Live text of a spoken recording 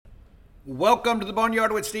Welcome to the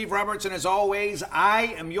Boneyard with Steve Robertson. As always,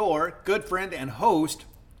 I am your good friend and host,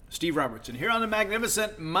 Steve Robertson. Here on the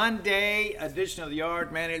magnificent Monday edition of the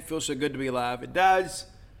Yard. Man, it feels so good to be alive. It does.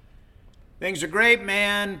 Things are great,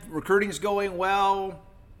 man. Recruiting's going well.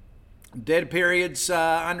 Dead period's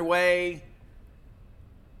underway.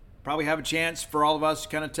 Probably have a chance for all of us to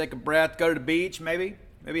kind of take a breath, go to the beach maybe.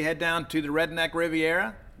 Maybe head down to the Redneck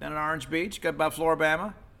Riviera down at Orange Beach, go by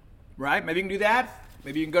Floribama. Right? Maybe you can do that.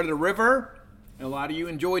 Maybe you can go to the river. A lot of you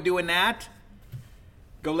enjoy doing that.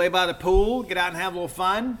 Go lay by the pool, get out and have a little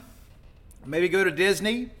fun. Maybe go to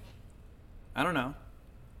Disney. I don't know.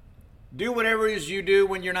 Do whatever it is you do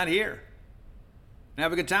when you're not here. And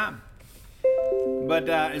have a good time. But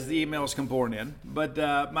as the emails come pouring in. But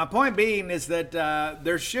my point being is that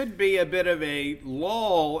there should be a bit of a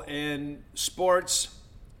lull in sports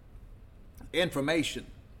information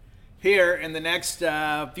here in the next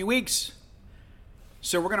few weeks.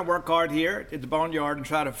 So we're going to work hard here at the Boneyard and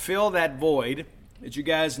try to fill that void. As you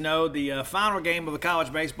guys know, the final game of the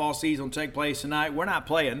college baseball season will take place tonight. We're not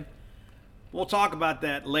playing. We'll talk about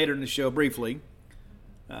that later in the show briefly.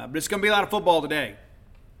 But it's going to be a lot of football today.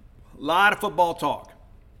 A lot of football talk.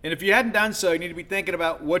 And if you hadn't done so, you need to be thinking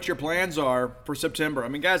about what your plans are for September. I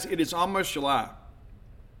mean, guys, it is almost July.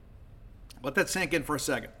 Let that sink in for a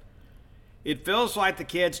second. It feels like the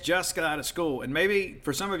kids just got out of school. And maybe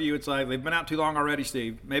for some of you, it's like they've been out too long already,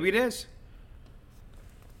 Steve. Maybe it is.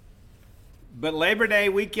 But Labor Day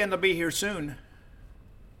weekend will be here soon.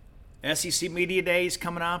 SEC Media Days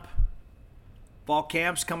coming up. Fall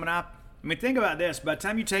camp's coming up. I mean, think about this. By the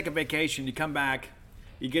time you take a vacation, you come back,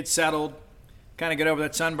 you get settled, kind of get over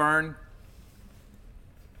that sunburn,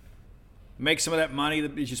 make some of that money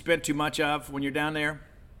that you spent too much of when you're down there.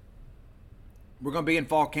 We're going to be in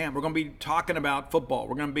fall camp. We're going to be talking about football.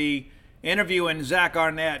 We're going to be interviewing Zach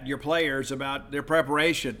Arnett, your players, about their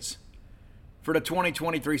preparations for the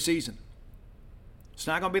 2023 season. It's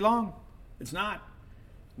not going to be long. It's not.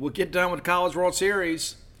 We'll get done with the College World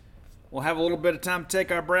Series. We'll have a little bit of time to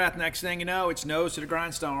take our breath. Next thing you know, it's nose to the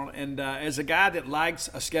grindstone. And as a guy that likes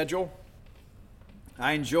a schedule,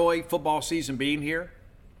 I enjoy football season being here.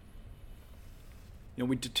 You know,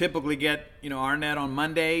 we typically get, Arnett on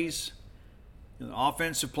Mondays.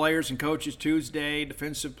 Offensive players and coaches Tuesday,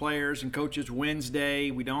 defensive players and coaches Wednesday.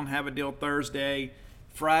 We don't have a deal Thursday.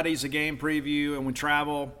 Friday's a game preview, and we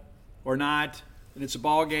travel or not, and it's a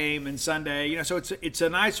ball game. And Sunday, so it's a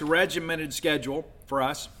nice regimented schedule for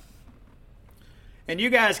us. And you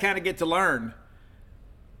guys kind of get to learn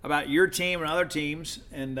about your team and other teams.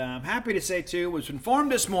 And I'm happy to say too, was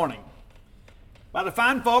informed this morning by the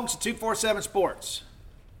fine folks at 247 Sports,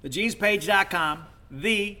 thegenespage.com,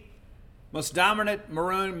 the most dominant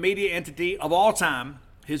maroon media entity of all time,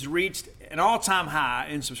 has reached an all-time high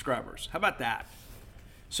in subscribers. How about that?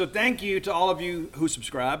 So thank you to all of you who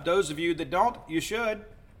subscribe. Those of you that don't, you should.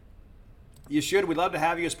 You should. We'd love to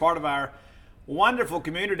have you as part of our wonderful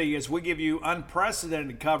community as we give you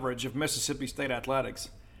unprecedented coverage of Mississippi State athletics.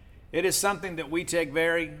 It is something that we take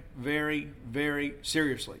very, very, very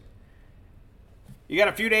seriously. You got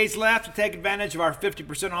a few days left to take advantage of our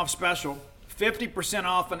 50% off special. 50%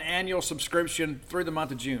 off an annual subscription through the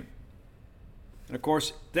month of June. And of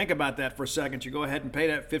course, think about that for a second. You go ahead and pay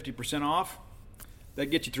that 50% off. That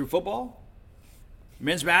gets you through football,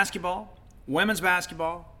 men's basketball, women's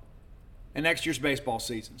basketball, and next year's baseball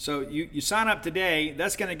season. So you sign up today,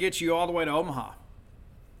 that's going to get you all the way to Omaha.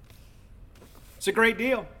 It's a great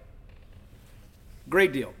deal.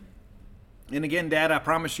 Great deal. And again, Dad, I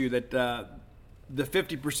promise you that the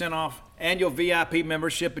 50% off annual VIP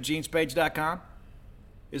membership at genespage.com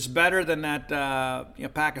is better than that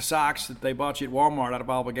pack of socks that they bought you at Walmart out of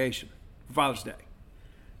obligation for Father's Day.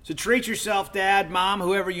 So treat yourself, Dad, Mom,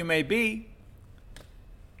 whoever you may be,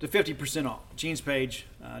 to 50% off. Gene's Page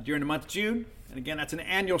during the month of June. And again, that's an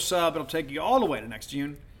annual sub. It'll take you all the way to next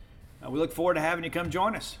June. We look forward to having you come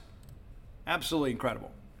join us. Absolutely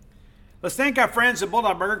incredible. Let's thank our friends at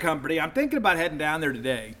Bulldog Burger Company. I'm thinking about heading down there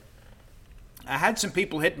today. I had some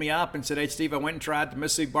people hit me up and said, hey, Steve, I went and tried the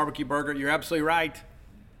Mississippi Barbecue Burger. You're absolutely right.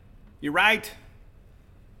 You're right.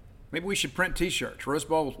 Maybe we should print T-shirts. Rose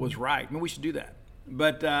Bowl was right. Maybe we should do that.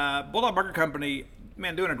 But Bulldog Burger Company,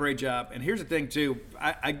 man, doing a great job. And here's the thing, too.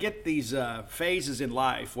 I get these phases in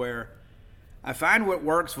life where I find what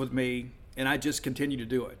works with me, and I just continue to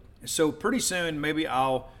do it. So pretty soon, maybe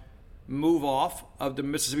I'll move off of the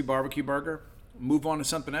Mississippi Barbecue Burger, move on to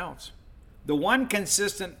something else. The one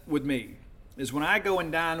consistent with me is when I go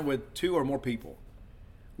and dine with two or more people,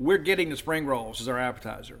 we're getting the spring rolls as our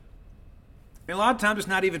appetizer. And a lot of times it's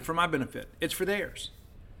not even for my benefit. It's for theirs.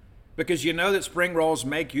 Because you know that spring rolls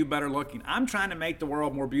make you better looking. I'm trying to make the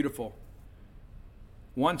world more beautiful.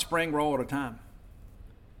 one spring roll at a time.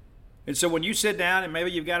 And so when you sit down and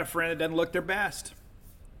maybe you've got a friend that doesn't look their best,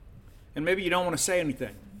 and maybe you don't want to say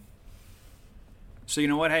anything. So you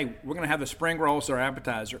know what? Hey, we're going to have the spring roll as our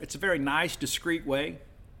appetizer. It's a very nice, discreet way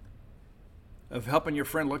of helping your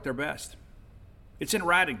friend look their best. It's in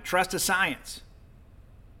writing. Trust the science.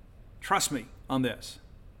 Trust me on this.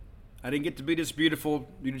 I didn't get to be this beautiful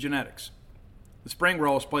due to genetics. The spring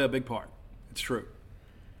rolls play a big part. It's true.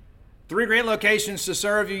 3 great locations to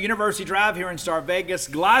serve you. University Drive here in Star Vegas.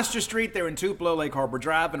 Gloucester Street there in Tupelo, Lake Harbor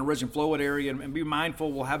Drive in the Ridge and Flowood area. And be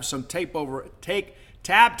mindful, we'll have some tab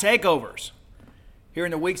takeovers here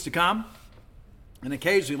in the weeks to come. And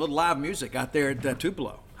occasionally a little live music out there at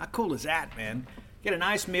Tupelo. How cool is that, man? Get a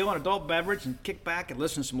nice meal, an adult beverage, and kick back and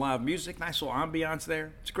listen to some live music. Nice little ambiance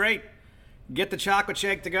there. It's great. Get the chocolate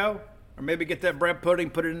shake to go. Or maybe get that bread pudding,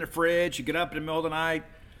 put it in the fridge. You get up in the middle of the night.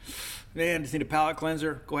 Man, just need a palate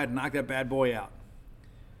cleanser. Go ahead and knock that bad boy out.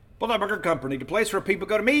 Bulldog Burger Company, the place where people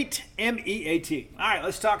go to meet. M-E-A-T. All right,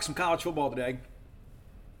 let's talk some college football today.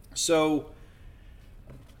 So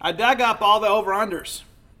I dug up all the over-unders.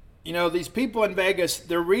 You know, these people in Vegas,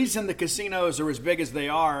 the reason the casinos are as big as they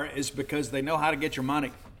are is because they know how to get your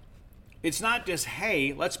money. It's not just,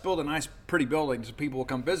 hey, let's build a nice, pretty building so people will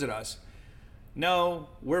come visit us. No,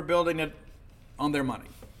 we're building it on their money.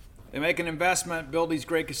 They make an investment, build these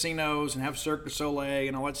great casinos, and have Cirque du Soleil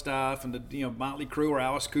and all that stuff. And the Motley Crue or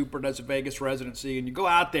Alice Cooper does a Vegas residency, and you go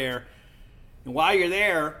out there, and while you're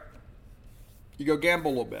there, you go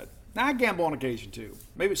gamble a little bit. Now I gamble on occasion too.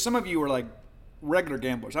 Maybe some of you are like regular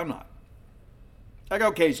gamblers. I'm not. I go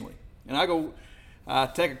occasionally, and I go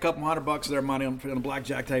take a couple $100 of their money on a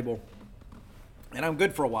blackjack table, and I'm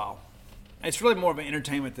good for a while. It's really more of an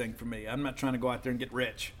entertainment thing for me. I'm not trying to go out there and get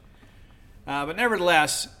rich. But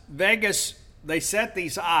nevertheless, Vegas, they set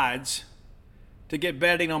these odds to get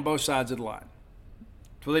betting on both sides of the line.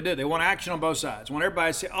 That's what they did. They want action on both sides. They want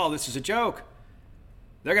everybody to say, oh, this is a joke.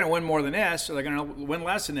 They're going to win more than this, or they're going to win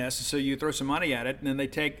less than this. So you throw some money at it, and then they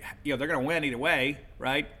take, they're going to win either way,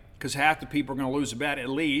 right? Because half the people are going to lose a bet at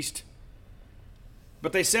least.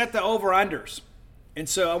 But they set the over-unders. And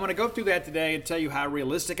so I want to go through that today and tell you how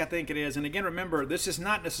realistic I think it is. And again, remember, this is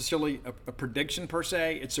not necessarily a prediction per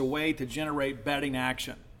se. It's a way to generate betting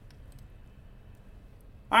action.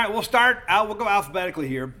 All right, we'll go alphabetically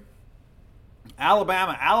here.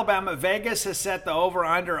 Alabama. Vegas has set the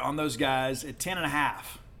over-under on those guys at 10.5.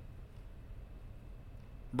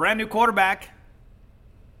 Brand new quarterback.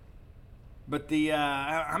 But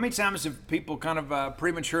how many times have people kind of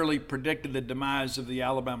prematurely predicted the demise of the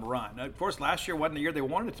Alabama run? Now, of course, last year wasn't the year they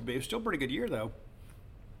wanted it to be. It was still a pretty good year, though.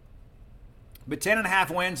 But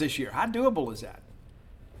 10.5 wins this year. How doable is that?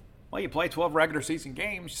 Well, you play 12 regular season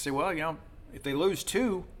games. You say, well, if they lose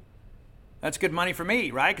 2, that's good money for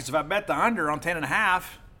me, right? Because if I bet the under on 10.5,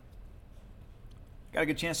 got a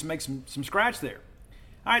good chance to make some scratch there.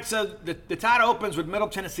 All right, so the tide opens with Middle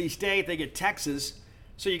Tennessee State. They get Texas.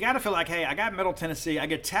 So you got to feel like, hey, I got Middle Tennessee. I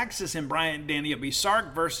get Texas and Bryant-Denny. It'll be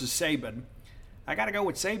Sark versus Saban. I got to go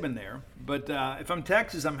with Saban there. But if I'm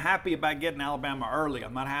Texas, I'm happy about getting Alabama early.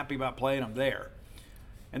 I'm not happy about playing them there.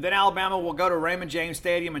 And then Alabama will go to Raymond James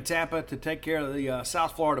Stadium in Tampa to take care of the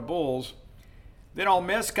South Florida Bulls. Then Ole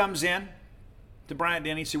Miss comes in to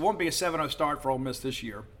Bryant-Denny. So it won't be a 7-0 start for Ole Miss this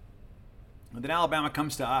year. And then Alabama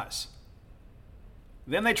comes to us.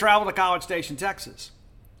 Then they travel to College Station, Texas.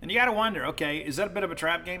 And you got to wonder, okay, is that a bit of a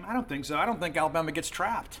trap game? I don't think so. I don't think Alabama gets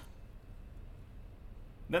trapped.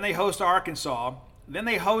 Then they host Arkansas. Then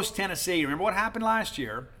they host Tennessee. Remember what happened last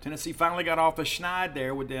year? Tennessee finally got off the schneid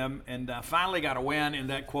there with them and finally got a win in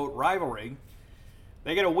that, quote, rivalry.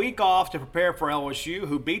 They get a week off to prepare for LSU,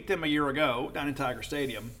 who beat them a year ago down in Tiger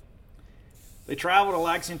Stadium. They travel to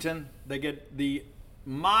Lexington. They get the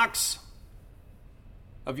Mocs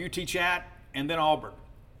of UT Chat and then Auburn.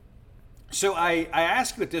 So I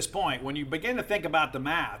ask you at this point, when you begin to think about the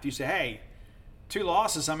math, you say, hey, 2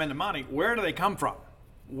 losses, I'm in the money. Where do they come from?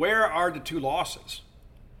 Where are the 2 losses?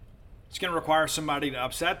 It's going to require somebody to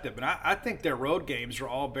upset them. And I think their road games are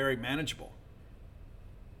all very manageable.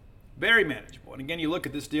 Very manageable. And again, you look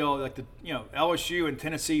at this deal, like LSU and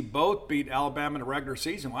Tennessee both beat Alabama in the regular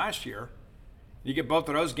season last year. You get both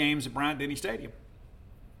of those games at Bryant-Denny Stadium.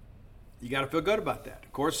 You got to feel good about that.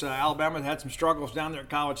 Of course, Alabama had some struggles down there at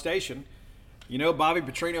College Station. Bobby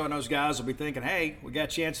Petrino and those guys will be thinking, hey, we got a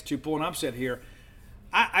chance to pull an upset here.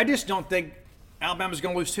 I just don't think Alabama's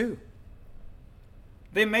going to lose 2.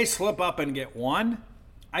 They may slip up and get 1.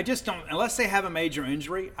 I just don't, unless they have a major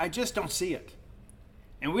injury, I just don't see it.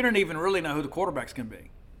 And we don't even really know who the quarterback's going to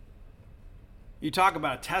be. You talk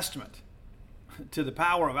about a testament to the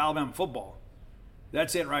power of Alabama football.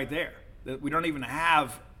 That's it right there. that we don't even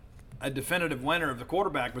have a definitive winner of the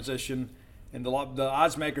quarterback position, and the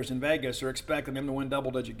odds makers in Vegas are expecting them to win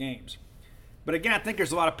double-digit games. But again, I think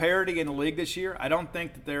there's a lot of parity in the league this year. I don't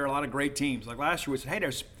think that there are a lot of great teams. Like last year, we said, hey,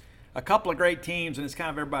 there's a couple of great teams, and it's kind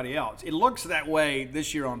of everybody else. It looks that way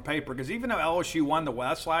this year on paper, because even though LSU won the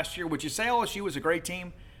West last year, would you say LSU was a great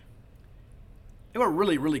team? They were a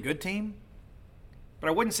really, really good team, but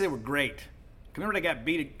I wouldn't say they were great. Remember, they got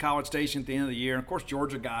beat at College Station at the end of the year, and of course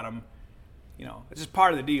Georgia got them. It's just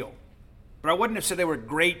part of the deal. But I wouldn't have said they were a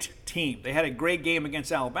great team. They had a great game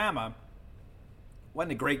against Alabama.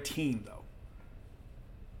 Wasn't a great team, though.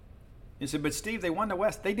 You said, but Steve, they won the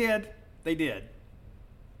West. They did. They did.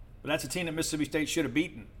 But that's a team that Mississippi State should have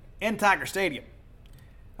beaten in Tiger Stadium.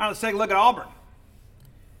 All right, let's take a look at Auburn.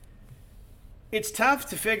 It's tough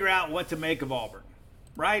to figure out what to make of Auburn,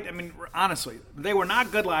 right? I mean, honestly, they were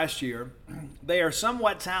not good last year. They are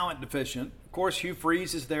somewhat talent deficient. Of course, Hugh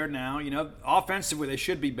Freeze is there now. Offensively, they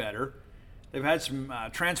should be better. They've had some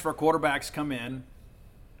transfer quarterbacks come in,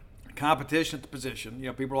 competition at the position.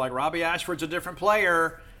 People are like, Robbie Ashford's a different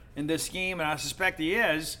player in this scheme, and I suspect he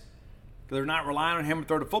is. They're not relying on him to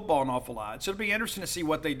throw the football an awful lot. So it'll be interesting to see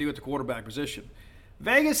what they do at the quarterback position.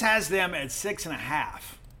 Vegas has them at 6.5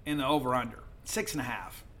 in the over-under. 6.5.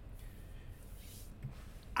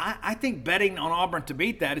 I think betting on Auburn to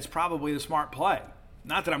beat that is probably the smart play.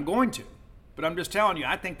 Not that I'm going to, but I'm just telling you,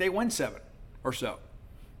 I think they win 7 or so.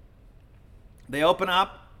 They open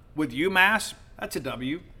up with UMass. That's a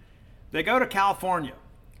W. They go to California.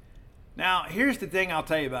 Now, here's the thing I'll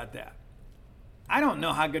tell you about that. I don't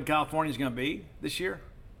know how good California is going to be this year.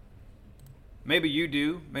 Maybe you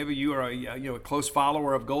do. Maybe you are a close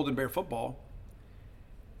follower of Golden Bear football.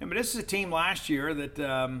 But this is a team last year that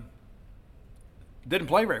didn't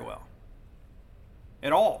play very well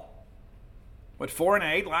at all.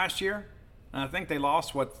 4-8 last year? And I think they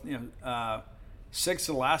lost 6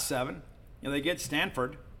 of the last 7. They get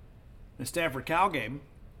Stanford, the Stanford-Cal game.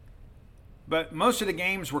 But most of the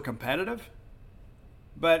games were competitive.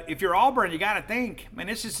 But if you're Auburn, you got to think, man,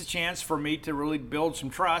 this is a chance for me to really build some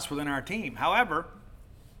trust within our team. However,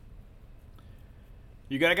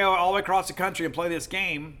 you got to go all the way across the country and play this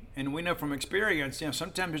game. And we know from experience,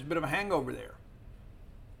 sometimes there's a bit of a hangover there.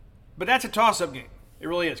 But that's a toss-up game. It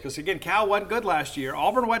really is. Because, again, Cal wasn't good last year.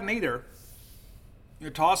 Auburn wasn't either.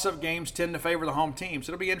 Your toss-up games tend to favor the home team.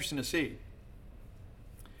 So it'll be interesting to see.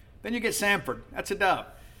 Then you get Samford. That's a dub.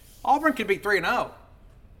 Auburn could be 3-0.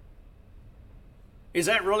 Is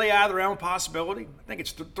that really out of the realm of possibility? I think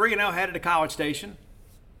it's 3-0 headed to College Station.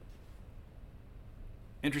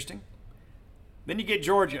 Interesting. Then you get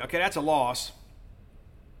Georgia. Okay, that's a loss.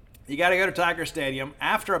 You got to go to Tiger Stadium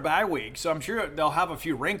after a bye week, so I'm sure they'll have a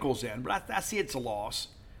few wrinkles in, but I see it's a loss.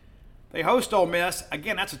 They host Ole Miss.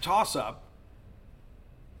 Again, that's a toss-up.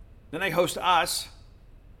 Then they host us.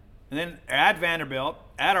 And then at Vanderbilt,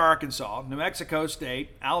 at Arkansas, New Mexico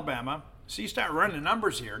State, Alabama. So you start running the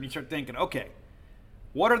numbers here, and you start thinking, okay,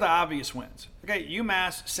 what are the obvious wins? Okay,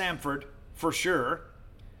 UMass, Samford, for sure.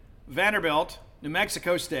 Vanderbilt, New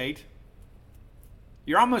Mexico State.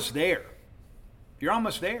 You're almost there. You're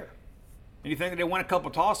almost there. And you think that they win a couple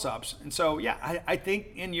toss-ups. And so, yeah, I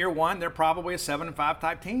think in year one, they're probably a 7-5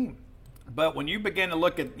 type team. But when you begin to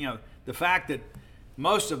look at, the fact that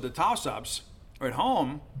most of the toss-ups are at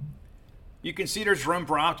home, you can see there's room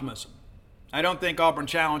for optimism. I don't think Auburn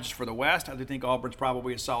challenges for the West. I do think Auburn's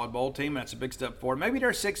probably a solid bowl team. That's a big step forward. Maybe they're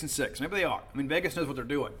 6-6. Maybe they are. I mean, Vegas knows what they're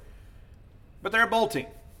doing. But they're a bowl team.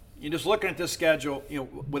 You're just looking at this schedule,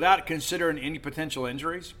 without considering any potential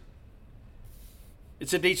injuries,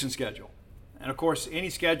 it's a decent schedule. And, of course, any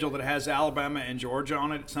schedule that has Alabama and Georgia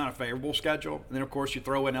on it, it's not a favorable schedule. And then, of course, you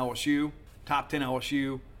throw in LSU, top 10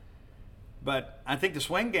 LSU. But I think the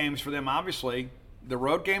swing games for them, obviously, the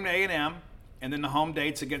road game to A&M, and then the home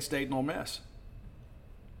dates against State and Ole Miss.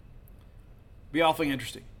 Be awfully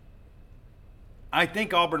interesting. I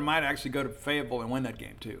think Auburn might actually go to Fayetteville and win that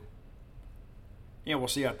game, too. We'll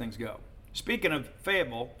see how things go. Speaking of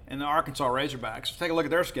Fayetteville and the Arkansas Razorbacks, let's take a look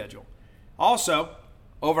at their schedule. Also,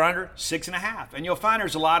 over-under 6.5. And you'll find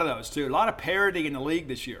there's a lot of those, too. A lot of parity in the league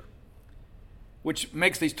this year, which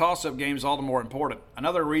makes these toss-up games all the more important.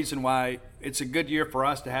 Another reason why it's a good year for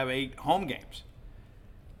us to have 8 home games.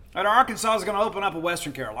 All right, Arkansas is going to open up with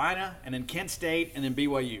Western Carolina, and then Kent State, and then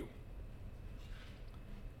BYU.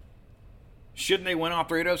 Shouldn't they win all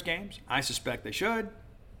 3 of those games? I suspect they should.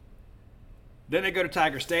 Then they go to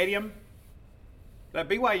Tiger Stadium. That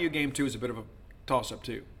BYU game, too, is a bit of a toss-up,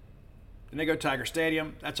 too. Then they go to Tiger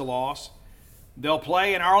Stadium. That's a loss. They'll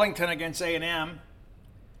play in Arlington against A&M.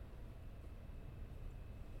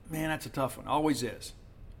 Man, that's a tough one. Always is.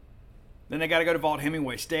 Then they got to go to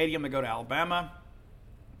Vaught-Hemingway Stadium. They go to Alabama.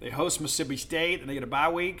 They host Mississippi State, and they get a bye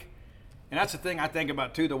week. And that's the thing I think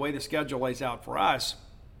about, too, the way the schedule lays out for us.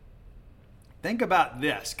 Think about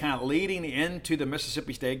this, kind of leading into the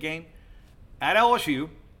Mississippi State game. At LSU,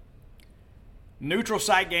 neutral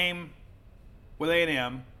site game with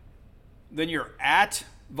A&M. Then you're at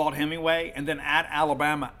Vaught-Hemingway, and then at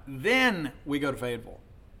Alabama. Then we go to Fayetteville.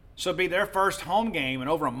 So it'll be their first home game in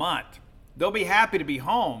over a month. They'll be happy to be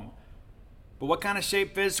home, but what kind of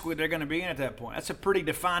shape physically they're going to be in at that point? That's a pretty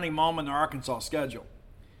defining moment in the Arkansas schedule.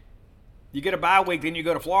 You get a bye week, then you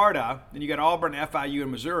go to Florida, then you got Auburn, FIU,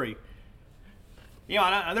 and Missouri. You know,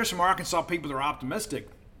 I know there's some Arkansas people that are optimistic,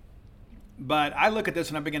 but I look at this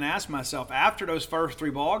and I begin to ask myself, after those first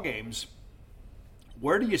 3 ball games,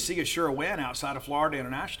 where do you see a sure win outside of Florida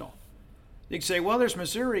International? You can say, well, there's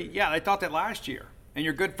Missouri. Yeah, they thought that last year. And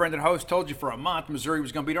your good friend and host told you for a month Missouri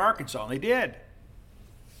was going to beat Arkansas, and they did.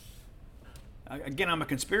 Again, I'm a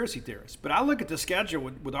conspiracy theorist, but I look at the schedule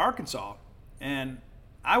with Arkansas, and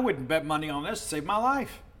I wouldn't bet money on this to save my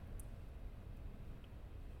life.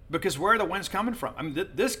 Because where are the wins coming from? I mean,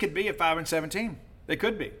 this could be a 5-17. They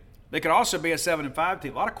could be. They could also be a 7-5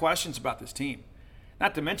 team. A lot of questions about this team.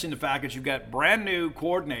 Not to mention the fact that you've got brand new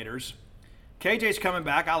coordinators. KJ's coming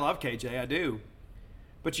back. I love KJ. I do.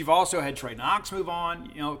 But you've also had Trey Knox move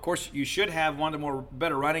on. You know, of course, you should have one of the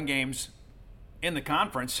better running games in the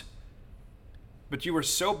conference. But you were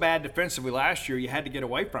so bad defensively last year, you had to get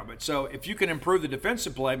away from it. So if you can improve the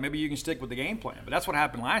defensive play, maybe you can stick with the game plan. But that's what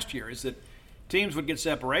happened last year, is that teams would get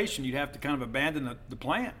separation. You'd have to kind of abandon the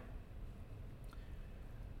plan.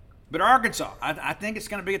 But Arkansas, I think it's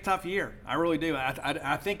going to be a tough year. I really do.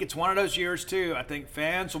 I think it's one of those years, too. I think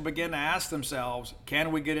fans will begin to ask themselves,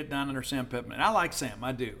 can we get it done under Sam Pittman? And I like Sam.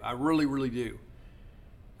 I do. I really, really do.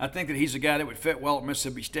 I think that he's a guy that would fit well at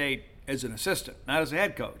Mississippi State as an assistant. Not as a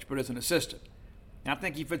head coach, but as an assistant. And I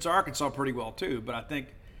think he fits Arkansas pretty well, too. But I think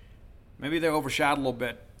maybe they overshot a little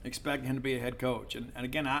bit, expecting him to be a head coach. And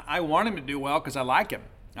again, I want him to do well because I like him.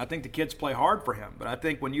 I think the kids play hard for him. But I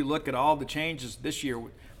think when you look at all the changes this year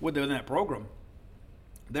within that program,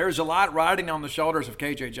 there's a lot riding on the shoulders of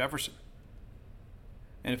KJ Jefferson.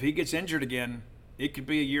 And if he gets injured again, it could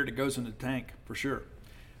be a year that goes in the tank for sure.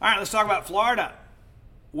 All right, let's talk about Florida.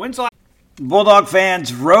 When's the last... Bulldog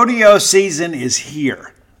fans, rodeo season is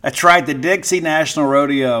here. That's right, the Dixie National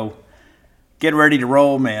Rodeo. Get ready to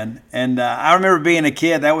roll, man. And I remember being a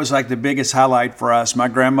kid, that was like the biggest highlight for us. My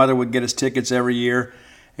grandmother would get us tickets every year.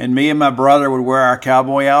 And me and my brother would wear our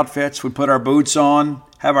cowboy outfits. We'd put our boots on,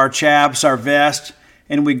 have our chaps, our vest,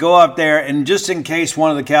 and we'd go up there. And just in case one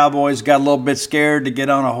of the cowboys got a little bit scared to get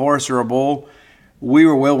on a horse or a bull, we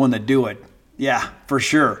were willing to do it. Yeah, for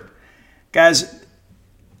sure. Guys,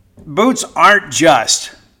 boots aren't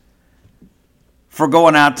just for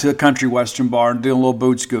going out to a country western bar and doing a little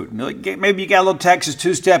boot scooting. Maybe you got a little Texas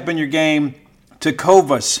two-step in your game.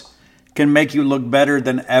 Tecovas can make you look better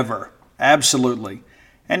than ever. Absolutely.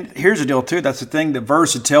 And here's the deal, too. That's the thing, the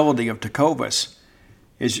versatility of Tecovas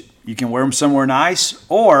is you can wear them somewhere nice,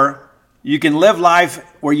 or you can live life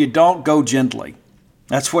where you don't go gently.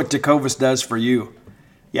 That's what Tecovas does for you.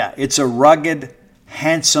 Yeah, it's a rugged,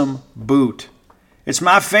 handsome boot. It's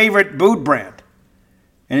my favorite boot brand,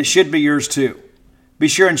 and it should be yours, too. Be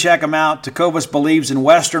sure and check them out. Tecovas believes in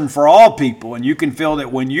Western for all people, and you can feel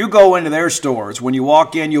that when you go into their stores. When you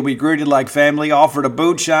walk in, you'll be greeted like family, offered a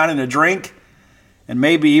boot shine and a drink, and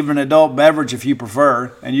maybe even an adult beverage if you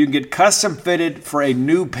prefer, and you can get custom fitted for a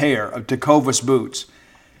new pair of Tecovas boots.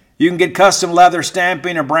 You can get custom leather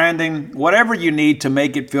stamping or branding, whatever you need to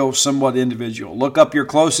make it feel somewhat individual. Look up your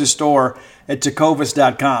closest store at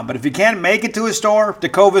tecovas.com. But if you can't make it to a store,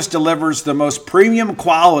 Tecovas delivers the most premium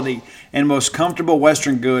quality and most comfortable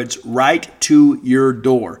Western goods right to your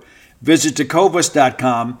door. Visit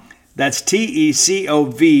tecovas.com. That's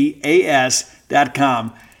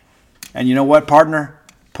TECOVAS.com. And you know what, partner?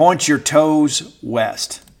 Point your toes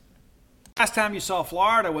west. Last time you saw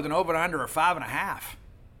Florida with an over and under of 5.5.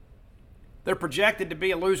 They're projected to be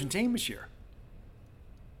a losing team this year.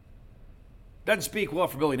 Doesn't speak well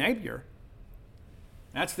for Billy Napier.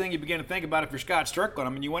 That's the thing you begin to think about if you're Scott Strickland.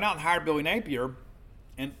 I mean, you went out and hired Billy Napier,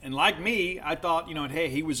 and like me, I thought, hey,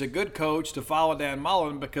 he was a good coach to follow Dan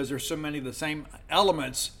Mullen because there's so many of the same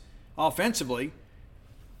elements offensively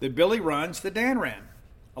that Billy runs that Dan ran.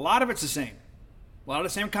 A lot of it's the same. A lot of the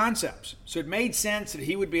same concepts. So it made sense that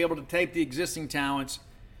he would be able to take the existing talents,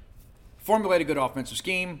 formulate a good offensive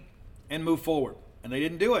scheme, and move forward. And they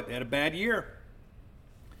didn't do it. They had a bad year.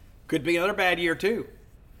 Could be another bad year, too.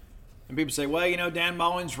 And people say, well, Dan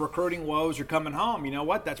Mullen's recruiting woes are coming home. You know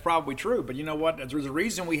what? That's probably true. But you know what? There's a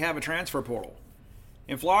reason we have a transfer portal.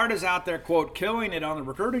 And Florida's out there, quote, killing it on the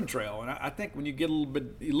recruiting trail. And I think when you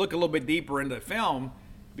look a little bit deeper into the film,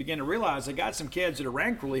 you begin to realize they got some kids that are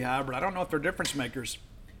ranked really high, but I don't know if they're difference makers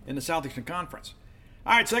in the Southeastern Conference.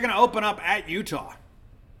 All right, so they're going to open up at Utah.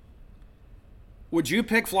 Would you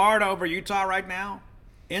pick Florida over Utah right now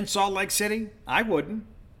in Salt Lake City? I wouldn't.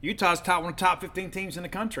 Utah's one of the top 15 teams in the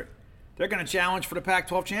country. They're going to challenge for the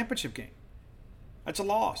Pac-12 championship game. That's a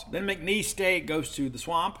loss. Then McNeese State goes to the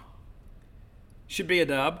Swamp. Should be a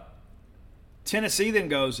dub. Tennessee then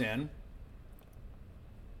goes in.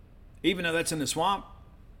 Even though that's in the Swamp,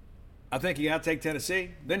 I think you got to take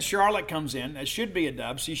Tennessee. Then Charlotte comes in. That should be a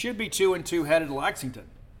dub. So you should be 2-2 headed to Lexington.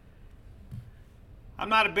 I'm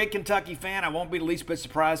not a big Kentucky fan. I won't be the least bit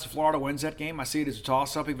surprised if Florida wins that game. I see it as a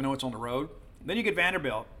toss-up, even though it's on the road. Then you get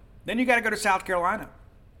Vanderbilt. Then you got to go to South Carolina.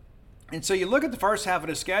 And so you look at the first half of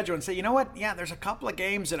the schedule and say, you know what? Yeah, there's a couple of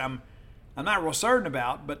games that I'm not real certain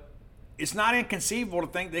about, but it's not inconceivable to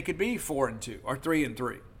think they could be 4-2 or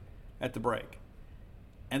 3-3 at the break.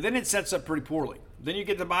 And then it sets up pretty poorly. Then you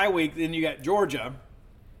get the bye week. Then you got Georgia.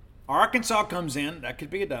 Arkansas comes in. That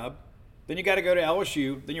could be a dub. Then you got to go to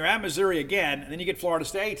LSU. Then you're at Missouri again. And then you get Florida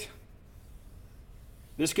State.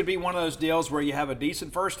 This could be one of those deals where you have a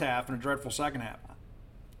decent first half and a dreadful second half.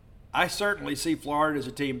 I certainly see Florida as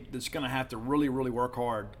a team that's going to have to really, really work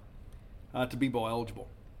hard to be bowl eligible.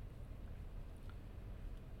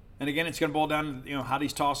 And again, it's going to boil down to how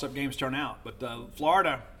these toss-up games turn out. But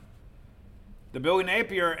Florida, the Billy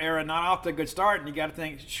Napier era, not off to a good start, and you got to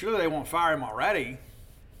think, surely they won't fire him already.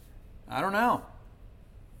 I don't know.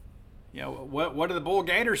 What do the Bull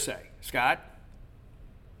Gators say, Scott?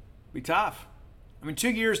 Be tough. I mean,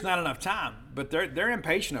 2 years is not enough time, but they're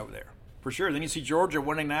impatient over there, for sure. Then you see Georgia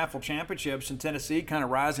winning national championships and Tennessee kind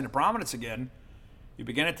of rising to prominence again. You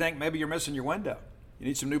begin to think maybe you're missing your window. You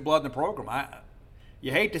need some new blood in the program.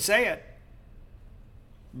 You hate to say it.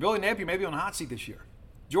 Billy Napier may be on the hot seat this year.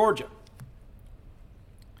 Georgia.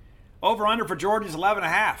 Over-under for Georgia is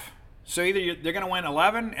 11.5. So either they're going to win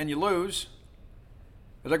 11 and you lose,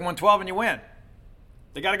 or they're going to win 12 and you win.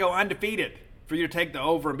 They got to go undefeated for you to take the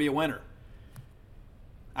over and be a winner.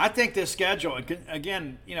 I think this schedule,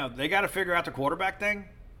 again, they got to figure out the quarterback thing.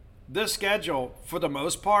 This schedule, for the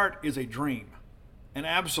most part, is a dream, an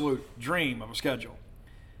absolute dream of a schedule.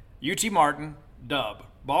 UT Martin, dub.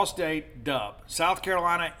 Ball State, dub. South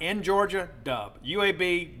Carolina in Georgia, dub.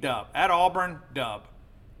 UAB, dub. At Auburn, dub.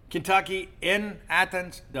 Kentucky in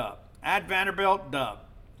Athens, dub. At Vanderbilt, dub.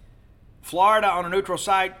 Florida on a neutral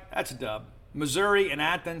site, that's a dub. Missouri in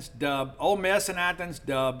Athens, dub. Ole Miss in Athens,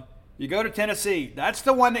 dub. You go to Tennessee. That's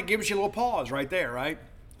the one that gives you a little pause right there, right?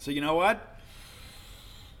 So you know what?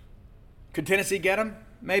 Could Tennessee get them?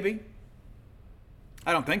 Maybe.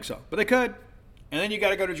 I don't think so, but they could. And then you got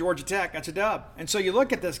to go to Georgia Tech. That's a dub. And so you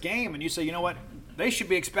look at this game and you say, you know what? They should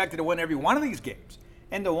be expected to win every one of these games.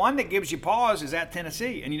 And the one that gives you pause is at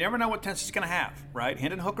Tennessee. And you never know what Tennessee's going to have, right?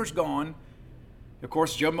 Hendon Hooker's gone. Of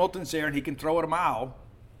course, Joe Milton's there and he can throw it a mile.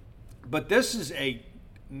 But this is a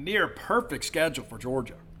near perfect schedule for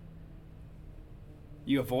Georgia.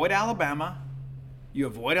 You avoid Alabama. You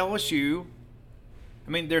avoid LSU. I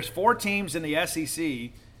mean, there's 4 teams in the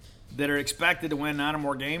SEC that are expected to win 9 or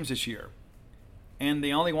more games this year. And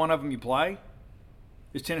the only one of them you play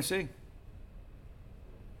is Tennessee.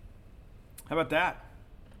 How about that?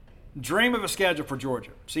 Dream of a schedule for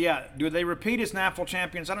Georgia. So, yeah, do they repeat as national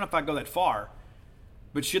champions? I don't know if I'd go that far.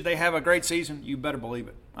 But should they have a great season? You better believe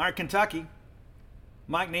it. All right, Kentucky.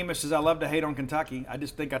 Mike Nemeth says, I love to hate on Kentucky. I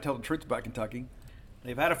just think I tell the truth about Kentucky.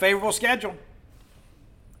 They've had a favorable schedule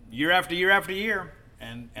year after year after year.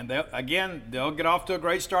 And they'll get off to a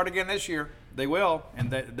great start again this year. They will.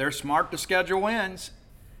 And they're smart to schedule wins.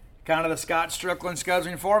 Kind of the Scott Strickland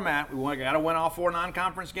scheduling format. We got to win all 4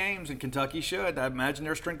 non-conference games, and Kentucky should. I imagine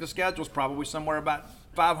their strength of schedule is probably somewhere about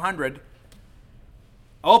 500.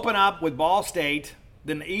 Open up with Ball State,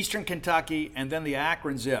 then Eastern Kentucky, and then the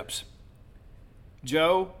Akron Zips.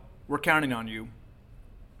 Joe, we're counting on you.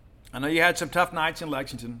 I know you had some tough nights in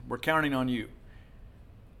Lexington. We're counting on you.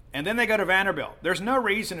 And then they go to Vanderbilt. There's no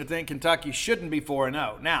reason to think Kentucky shouldn't be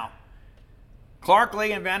 4-0. Now, Clark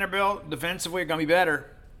Lee and Vanderbilt defensively are going to be better.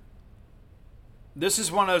 This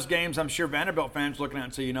is one of those games I'm sure Vanderbilt fans looking at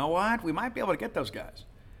and say, you know what? We might be able to get those guys.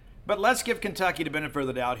 But let's give Kentucky the benefit of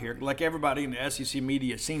the doubt here, like everybody in the SEC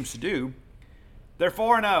media seems to do. They're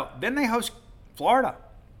 4-0. Then they host Florida.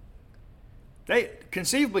 They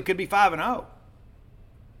conceivably could be 5-0.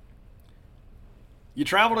 You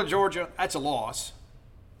travel to Georgia, that's a loss.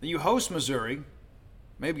 Then you host Missouri,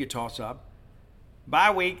 maybe a toss-up.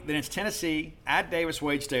 Bye week, then it's Tennessee at Davis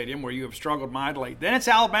Wade Stadium, where you have struggled mightily. Then it's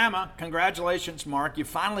Alabama. Congratulations, Mark. You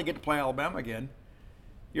finally get to play Alabama again.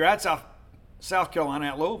 You're at South Carolina,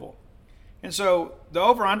 at Louisville. And so the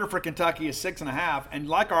over-under for Kentucky is 6.5. And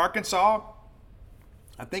like Arkansas,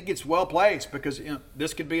 I think it's well placed because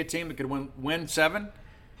this could be a team that could win 7. It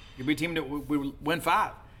could be a team that would win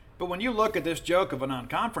 5. But when you look at this joke of a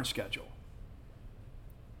non-conference schedule,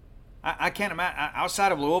 I can't imagine,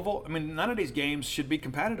 outside of Louisville, I mean, none of these games should be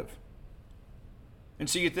competitive. And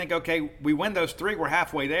so you think, okay, we win those 3, we're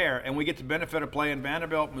halfway there, and we get the benefit of playing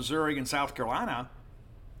Vanderbilt, Missouri, and South Carolina.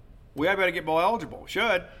 We ought to be able to get bowl eligible.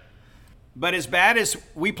 Should. But as bad as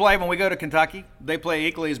we play when we go to Kentucky, they play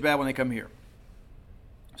equally as bad when they come here.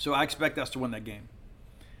 So I expect us to win that game.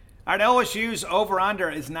 All right, LSU's over-under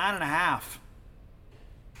is 9.5.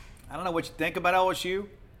 I don't know what you think about LSU.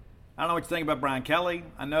 I don't know what you think about Brian Kelly.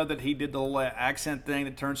 I know that he did the little accent thing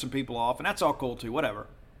that turned some people off, and that's all cool too, whatever.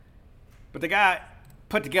 But the guy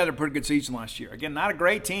put together a pretty good season last year. Again, not a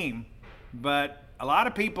great team, but a lot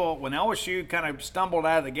of people, when LSU kind of stumbled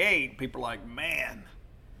out of the gate, people are like, man,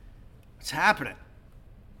 what's happening?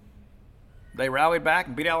 They rallied back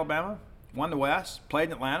and beat Alabama, won the West, played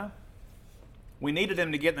in Atlanta. We needed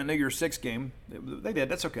them to get in the New Year's Six game. They did.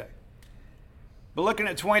 That's okay. But looking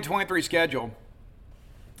at 2023 schedule,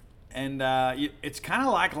 and it's kind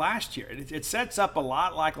of like last year. It sets up a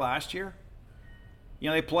lot like last year. You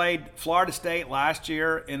know, they played Florida State last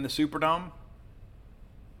year in the Superdome.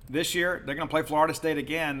 This year, they're going to play Florida State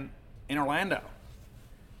again in Orlando.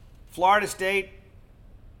 Florida State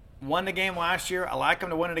won the game last year. I like them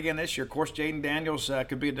to win it again this year. Of course, Jaden Daniels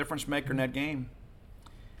could be a difference maker in that game.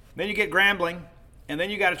 Then you get Grambling, and then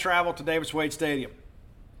you got to travel to Davis Wade Stadium.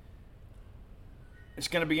 It's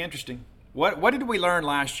going to be interesting. What did we learn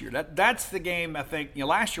last year? That's the game, I think. You know,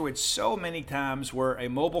 last year we had so many times where a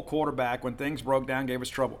mobile quarterback, when things broke down, gave us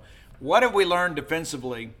trouble. What have we learned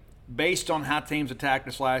defensively based on how teams attacked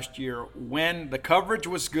us last year when the coverage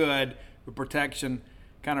was good, the protection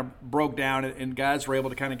kind of broke down, and guys were able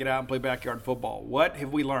to kind of get out and play backyard football? What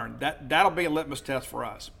have we learned? That'll be a litmus test for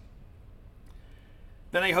us.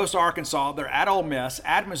 Then they host Arkansas. They're at Ole Miss,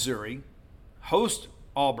 at Missouri, host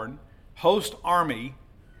Auburn, host Army,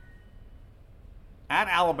 at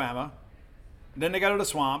Alabama. Then they go to the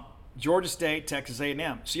Swamp, Georgia State, Texas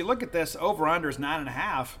A&M. So you look at this, over-under is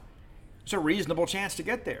 9.5. It's a reasonable chance to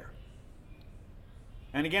get there.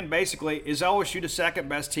 And again, basically, is LSU the second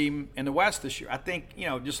best team in the West this year? I think,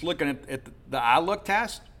 just looking at the eye look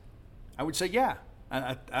test, I would say yeah.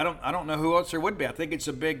 I don't know who else there would be. I think it's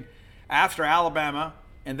a big, after Alabama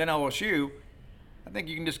and then LSU, I think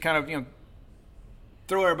you can just kind of,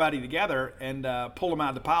 throw everybody together and pull them out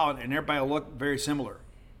of the pile, and everybody will look very similar.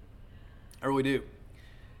 I really do.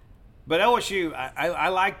 But LSU, I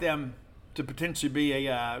like them to potentially be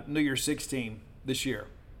a New Year's Six team this year.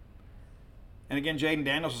 And again, Jaden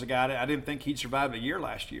Daniels is a guy that I didn't think he'd survive a year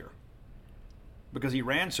last year because he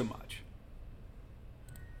ran so much.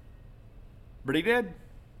 But he did.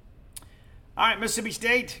 All right, Mississippi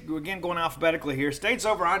State, again going alphabetically here. State's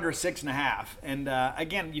over under 6.5. And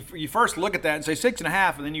again, you first look at that and say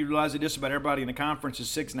 6.5, and then you realize that just about everybody in the conference is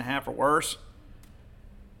 6.5 or worse.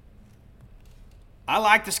 I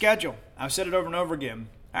like the schedule. I've said it over and over again.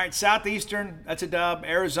 All right, Southeastern, that's a dub.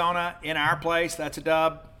 Arizona in our place, that's a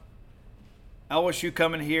dub. LSU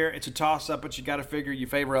coming here, it's a toss-up, but you got to figure you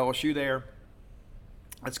favor LSU there.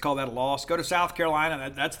 Let's call that a loss. Go to South Carolina.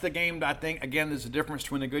 That's the game that I think, again, there's a difference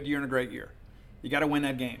between a good year and a great year. You got to win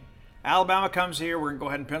that game. Alabama comes here. We're going to go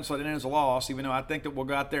ahead and pencil it in as a loss, even though I think that we'll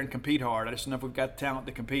go out there and compete hard. I just don't know if we've got the talent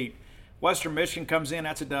to compete. Western Michigan comes in.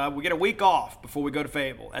 That's a dub. We get a week off before we go to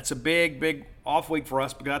Fayetteville. That's a big, big off week for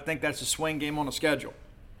us because I think that's a swing game on the schedule.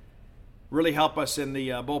 Really help us in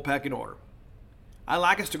the bowl pecking order. I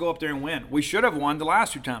like us to go up there and win. We should have won the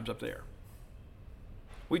last 2 times up there.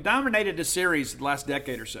 We dominated the series the last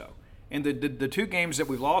decade or so. And the 2 games that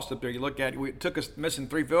we've lost up there, you look at, it took us missing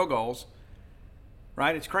 3 field goals.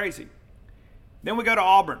 Right? It's crazy. Then we go to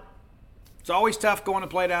Auburn. It's always tough going to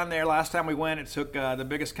play down there. Last time we went, it took the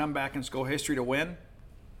biggest comeback in school history to win.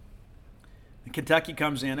 And Kentucky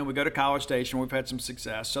comes in, and we go to College Station. We've had some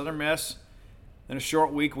success. Southern Miss. Then a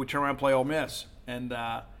short week, we turn around and play Ole Miss. And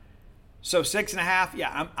so 6.5,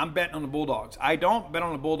 yeah, I'm betting on the Bulldogs. I don't bet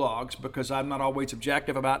on the Bulldogs because I'm not always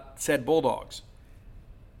objective about said Bulldogs.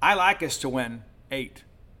 I like us to win 8.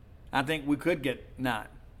 I think we could get 9.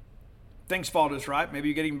 Things fall to us right, maybe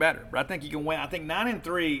you get even better. But I think you can win. I think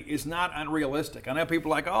 9-3 is not unrealistic. I know people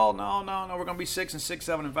are like, oh, no, we're going to be 6-6,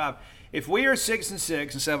 7-5. If we are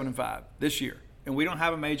 6-6 and 7-5 this year, and we don't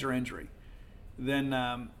have a major injury,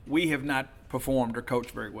 then we have not performed or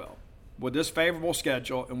coached very well. With this favorable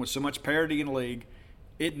schedule and with so much parity in the league,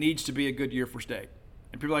 it needs to be a good year for State.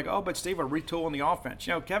 And people are like, oh, but Steve, we're retooling the offense.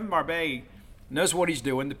 Kevin Barbay knows what he's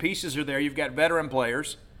doing. The pieces are there. You've got veteran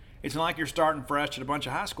players. It's not like you're starting fresh at a bunch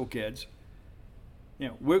of high school kids.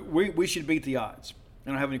 We should beat the odds. I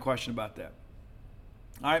don't have any question about that.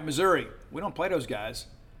 All right, Missouri. We don't play those guys.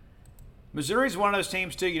 Missouri's one of those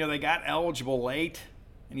teams, too. They got eligible late,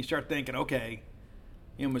 and you start thinking, okay,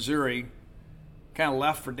 Missouri kind of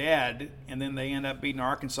left for dead, and then they end up beating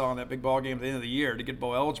Arkansas in that big ball game at the end of the year to get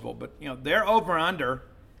bowl eligible. But, their over-under,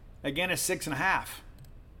 again, is 6.5.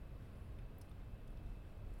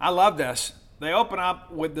 I love this. They open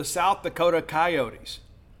up with the South Dakota Coyotes.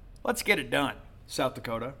 Let's get it done, South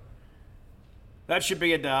Dakota. That should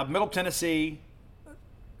be a dub. Middle Tennessee,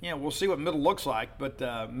 we'll see what Middle looks like, but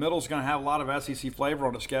Middle's going to have a lot of SEC flavor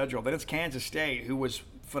on the schedule. Then it's Kansas State, who was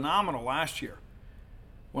phenomenal last year.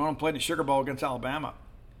 Went on and played the Sugar Bowl against Alabama.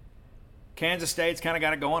 Kansas State's kind of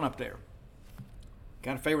got it going up there.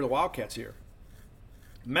 Kind of favor the Wildcats here.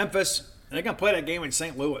 Memphis, and they're going to play that game in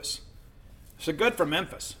St. Louis. So good for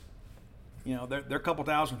Memphis. They're a couple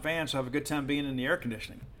thousand fans who have a good time being in the air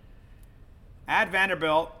conditioning. At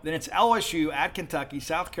Vanderbilt, then it's LSU, at Kentucky,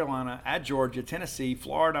 South Carolina, at Georgia, Tennessee,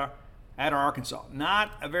 Florida, at Arkansas.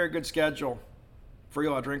 Not a very good schedule for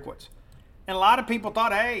Eli Drinkwitz. And a lot of people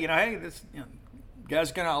thought, hey, this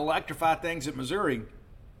guy's going to electrify things at Missouri.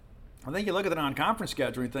 I think you look at the non-conference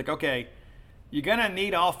schedule and you think, okay, you're going to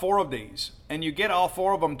need all 4 of these, and you get all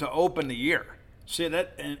 4 of them to open the year. See,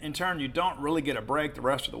 that in turn, you don't really get a break the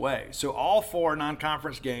rest of the way. So all 4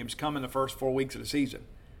 non-conference games come in the first 4 weeks of the season.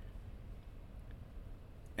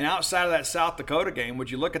 And outside of that South Dakota game, would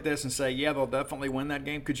you look at this and say, yeah, they'll definitely win that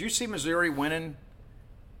game? Could you see Missouri winning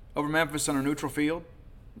over Memphis on a neutral field?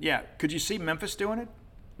 Yeah. Could you see Memphis doing it?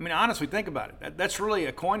 I mean, honestly, think about it. That's really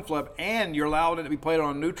a coin flip, and you're allowed it to be played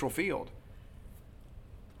on a neutral field.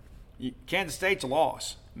 Kansas State's a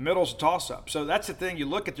loss. Middle's a toss-up. So that's the thing. You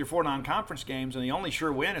look at your 4 non-conference games, and the only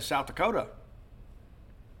sure win is South Dakota.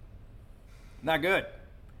 Not good.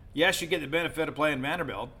 Yes, you get the benefit of playing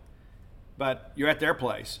Vanderbilt, but you're at their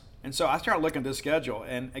place. And so I started looking at this schedule.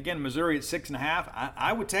 And, again, Missouri at 6.5.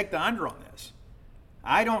 I would take the under on this.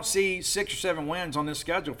 I don't see 6 or 7 wins on this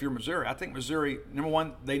schedule if you're Missouri. I think Missouri, number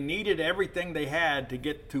one, they needed everything they had to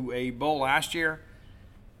get to a bowl last year.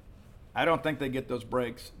 I don't think they get those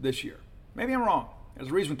breaks this year. Maybe I'm wrong. There's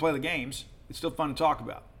a reason we play the games. It's still fun to talk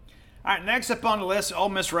about. All right, next up on the list, Ole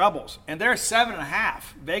Miss Rebels. And they're 7.5.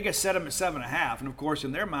 Vegas set them at 7.5. And, of course,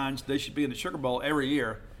 in their minds, they should be in the Sugar Bowl every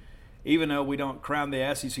year, even though we don't crown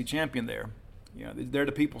the SEC champion there. They're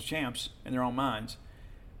the people's champs in their own minds.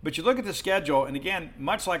 But you look at the schedule, and, again,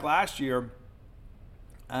 much like last year,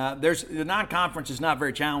 the non-conference is not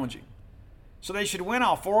very challenging. So they should win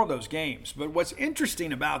all 4 of those games. But what's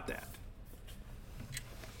interesting about that,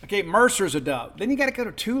 okay, Mercer's a dub. Then you got to go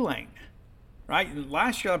to Tulane, right?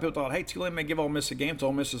 Last year, a lot of people thought, hey, Tulane may give Ole Miss a game to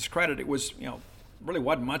Ole Miss's credit. It was, really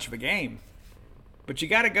wasn't much of a game. But you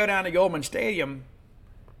got to go down to Goldman Stadium.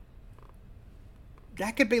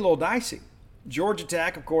 That could be a little dicey. Georgia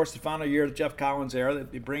Tech, of course, the final year of the Jeff Collins era.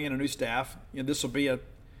 They bring in a new staff. This will be a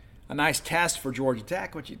nice test for Georgia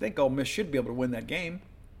Tech, but you think Ole Miss should be able to win that game.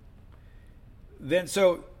 Then,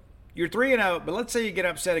 so you're 3-0, but let's say you get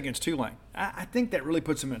upset against Tulane. I think that really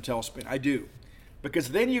puts them in a tailspin. I do. Because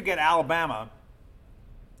then you get Alabama.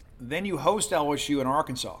 Then you host LSU and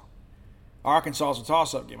Arkansas. Arkansas is a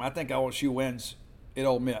toss-up game. I think LSU wins at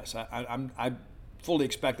Ole Miss. I fully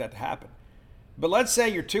expect that to happen. But let's say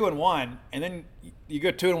you're 2-1, and then you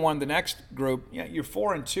go 2-1 the next group. You're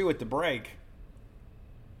 4-2 at the break.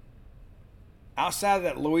 Outside of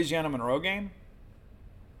that Louisiana Monroe game,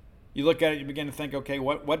 you look at it, you begin to think, okay,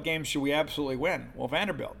 what games should we absolutely win? Well,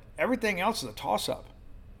 Vanderbilt. Everything else is a toss-up.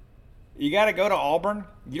 You got to go to Auburn.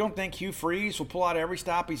 You don't think Hugh Freeze will pull out every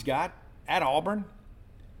stop he's got at Auburn?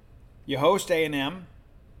 You host A&M.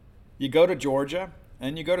 You go to Georgia,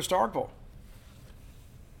 and you go to Starkville.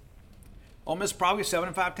 Ole Miss probably a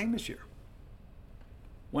 7-5 team this year.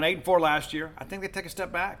 Went 8-4 last year. I think they take a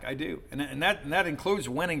step back. I do, and that includes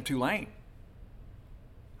winning Tulane.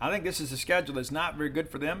 I think this is a schedule that's not very good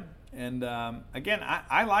for them. And again,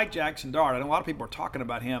 I like Jackson Dart. I know a lot of people are talking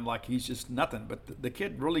about him like he's just nothing, but the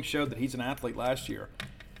kid really showed that he's an athlete last year.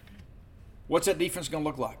 What's that defense going to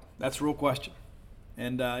look like? That's the real question.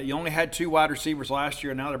 And you only had 2 wide receivers last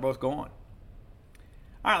year, and now they're both gone.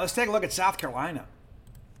 All right, let's take a look at South Carolina.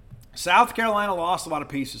 South Carolina lost a lot of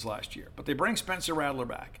pieces last year, but they bring Spencer Rattler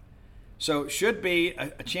back. So it should be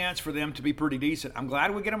a chance for them to be pretty decent. I'm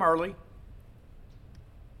glad we get them early.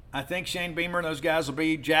 I think Shane Beamer and those guys will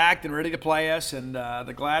be jacked and ready to play us, and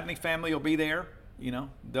the Gladney family will be there.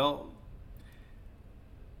 They'll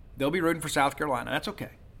be rooting for South Carolina. That's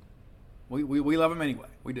okay. We love them anyway.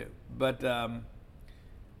 We do. But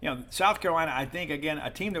South Carolina, I think, again, a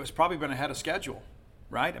team that was probably been ahead of schedule,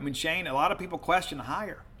 right? I mean, Shane, a lot of people question the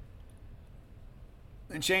hire.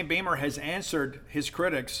 And Shane Beamer has answered his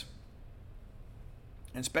critics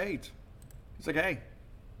in spades. He's like, hey,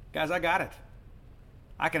 guys, I got it.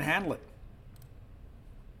 I can handle it.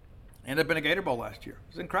 Ended up in a Gator Bowl last year.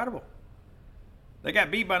 It was incredible. They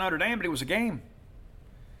got beat by Notre Dame, but it was a game.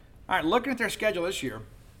 All right, looking at their schedule this year,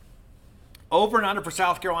 over and under for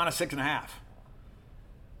South Carolina, 6.5.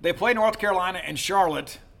 They play North Carolina and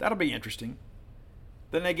Charlotte. That'll be interesting.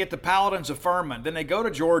 Then they get the Paladins of Furman. Then they go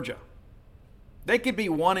to Georgia. They could be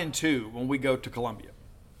 1-2 when we go to Columbia.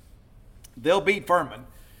 They'll beat Furman.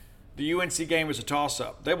 The UNC game is a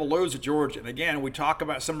toss-up. They will lose at Georgia. And again, we talk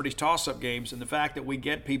about some of these toss-up games and the fact that we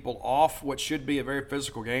get people off what should be a very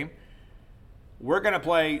physical game. We're going to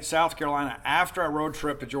play South Carolina after our road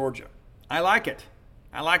trip to Georgia. I like it.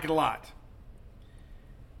 I like it a lot.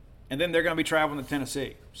 And then they're going to be traveling to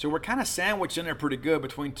Tennessee. So we're kind of sandwiched in there pretty good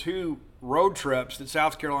between two road trips that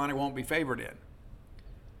South Carolina won't be favored in.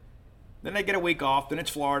 Then they get a week off. Then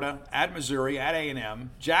it's Florida, at Missouri, at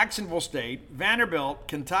A&M, Jacksonville State, Vanderbilt,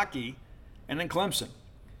 Kentucky, and then Clemson.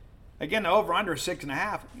 Again, the over-under is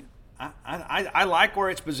 6.5. I like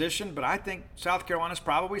where it's positioned, but I think South Carolina's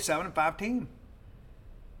probably a 7-5 team.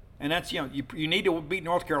 And that's, you need to beat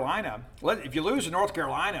North Carolina. If you lose to North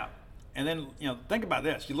Carolina, and then, think about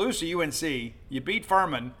this. You lose to UNC, you beat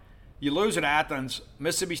Furman, you lose at Athens,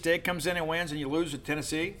 Mississippi State comes in and wins, and you lose at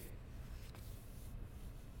Tennessee.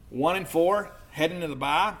 1-4, heading to the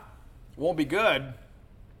bye, won't be good.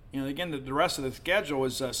 Again, the rest of the schedule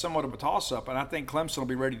is somewhat of a toss-up, and I think Clemson will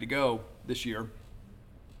be ready to go this year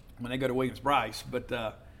when they go to Williams-Brice. But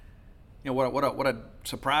what a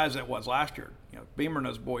surprise that was last year. Beamer and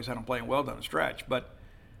those boys had them playing well down the stretch. But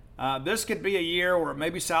this could be a year where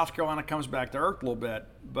maybe South Carolina comes back to earth a little bit.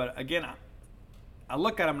 But again, I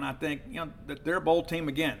look at them and I think that they're a bowl team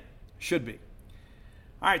again. Should be.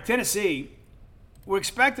 All right, Tennessee. We're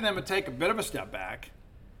expecting them to take a bit of a step back,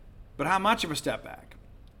 but how much of a step back?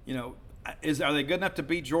 Are they good enough to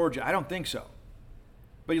beat Georgia? I don't think so.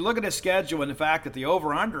 But you look at the schedule and the fact that the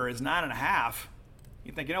over-under is 9.5,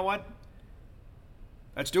 you think, you know what?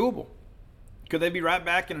 That's doable. Could they be right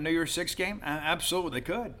back in a New Year's Six game? Absolutely, they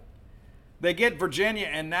could. They get Virginia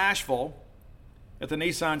and Nashville at the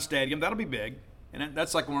Nissan Stadium. That'll be big. And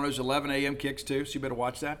that's like one of those 11 a.m. kicks, too, so you better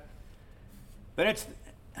watch that. But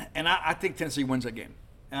I think Tennessee wins that game.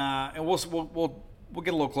 And we'll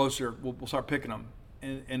get a little closer. We'll start picking them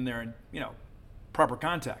in their proper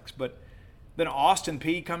context. But then Austin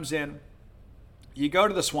Peay comes in. You go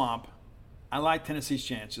to the Swamp. I like Tennessee's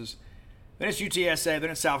chances. Then it's UTSA. Then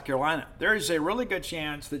it's South Carolina. There is a really good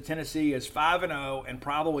chance that Tennessee is 5-0 and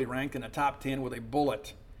probably ranked in the top 10 with a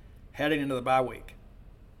bullet heading into the bye week.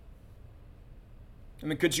 I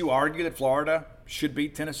mean, could you argue that Florida should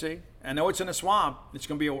beat Tennessee? I know it's in the Swamp. It's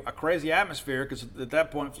going to be a crazy atmosphere because at that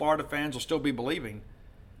point, Florida fans will still be believing.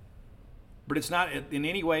 But it's not in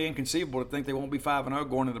any way inconceivable to think they won't be 5-0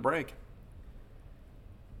 going into the break.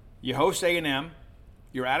 You host A&M.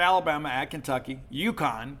 You're at Alabama, at Kentucky,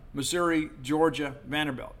 UConn, Missouri, Georgia,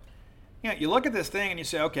 Vanderbilt. You look at this thing and you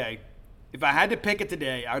say, okay, if I had to pick it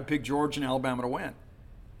today, I would pick Georgia and Alabama to win.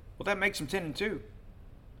 Well, that makes them 10-2.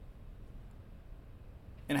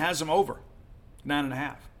 And has them over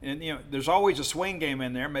 9.5. And there's always a swing game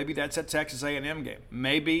in there. Maybe that's a Texas A&M game.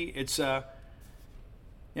 Maybe it's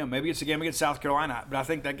maybe it's a game against South Carolina. But I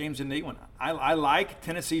think that game's a neat one. I like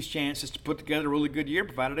Tennessee's chances to put together a really good year,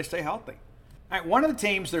 provided they stay healthy. All right, one of the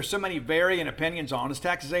teams there's so many varying opinions on is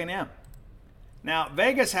Texas A&M. Now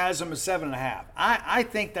Vegas has them as 7.5. I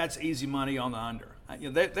think that's easy money on the under.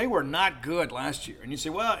 They were not good last year, and you say,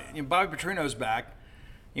 well, Bobby Petrino's back.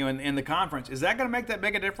 In the conference, is that going to make that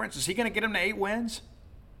big a difference? Is he going to get them to 8 wins?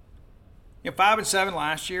 5-7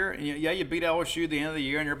 last year. And you beat LSU at the end of the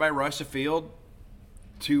year, and everybody rushed the field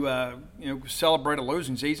to celebrate a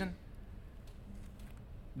losing season.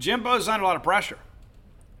 Jimbo's under a lot of pressure,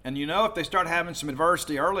 and if they start having some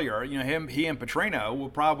adversity earlier, he and Petrino will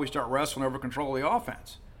probably start wrestling over control of the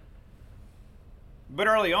offense. But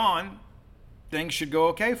early on, things should go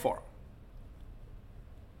okay for them.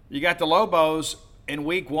 You got the Lobos in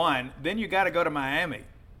week 1, then you got to go to Miami.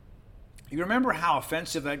 You remember how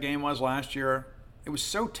offensive that game was last year? It was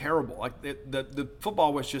so terrible. Like the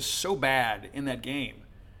football was just so bad in that game.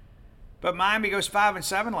 But Miami goes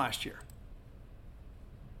 5-7 last year.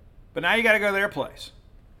 But now you got to go to their place.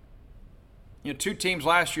 2 teams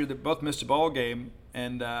last year that both missed a bowl game,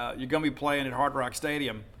 and you're going to be playing at Hard Rock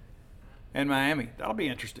Stadium in Miami. That'll be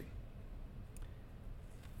interesting.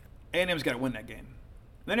 A&M's got to win that game.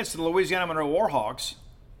 Then it's the Louisiana Monroe Warhawks,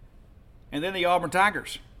 and then the Auburn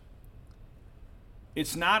Tigers.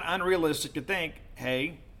 it's not unrealistic to think,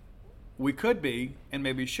 hey, we could be and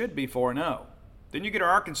maybe should be 4-0. Then you get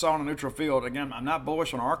Arkansas on a neutral field. Again, I'm not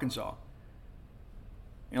bullish on Arkansas.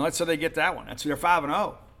 And let's say they get that one. That's they're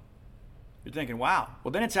 5-0. You're thinking, wow.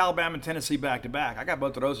 Well, then it's Alabama and Tennessee back-to-back. I got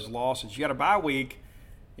both of those as losses. You got a bye week,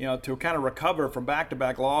 to kind of recover from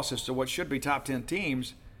back-to-back losses to what should be top 10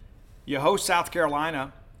 teams. You host South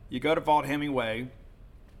Carolina. You go to Vaught-Hemingway.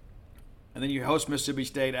 And then you host Mississippi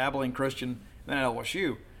State, Abilene Christian, and then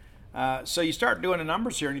LSU. So you start doing the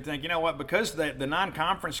numbers here, and you think, you know what, because the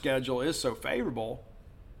non-conference schedule is so favorable,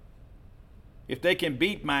 if they can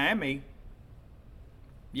beat Miami,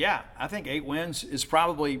 yeah, I think 8 wins is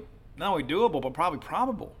probably not only doable, but probably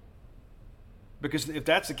probable. Because if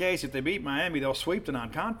that's the case, if they beat Miami, they'll sweep the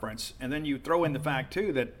non-conference. And then you throw in the fact,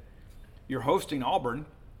 too, that you're hosting Auburn,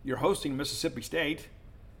 you're hosting Mississippi State,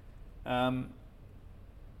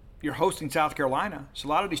 you're hosting South Carolina. So a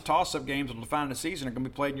lot of these toss-up games that will define the season are going to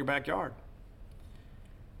be played in your backyard.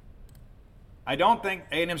 I don't think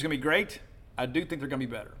A&M's going to be great. I do think they're going to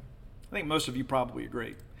be better. I think most of you probably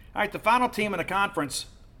agree. All right, the final team in the conference,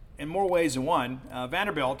 in more ways than one,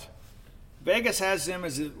 Vanderbilt. Vegas has them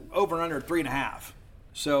as over and under 3.5.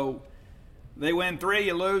 So they win 3,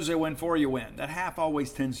 you lose. They win 4, you win. That half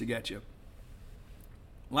always tends to get you.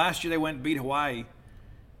 Last year they went and beat Hawaii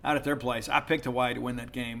out at their place. I picked Hawaii to win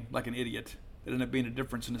that game like an idiot. It ended up being a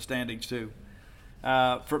difference in the standings too,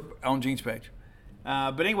 on Gene's page.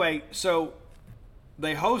 But anyway, so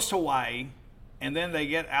they host Hawaii, and then they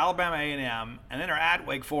get Alabama A&M, and then they're at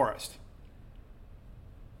Wake Forest.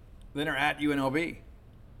 Then they're at UNLV.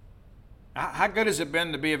 How good has it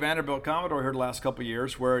been to be a Vanderbilt Commodore here the last couple of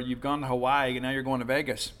years where you've gone to Hawaii and now you're going to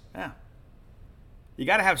Vegas? Yeah. You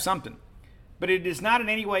got to have something. But it is not in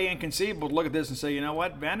any way inconceivable to look at this and say, you know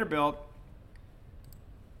what, Vanderbilt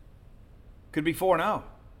could be 4-0.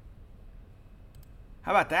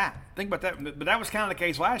 How about that? Think about that. But that was kind of the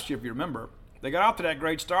case last year, if you remember. They got off to that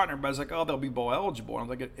great start, and everybody's like, oh, they'll be bowl eligible. And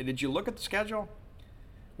I'm like, did you look at the schedule?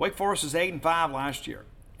 Wake Forest is 8-5 last year,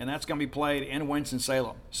 and that's going to be played in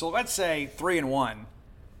Winston-Salem. So let's say 3-1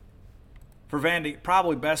 for Vandy,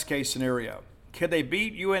 probably best case scenario. Could they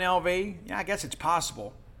beat UNLV? Yeah, I guess it's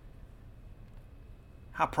possible.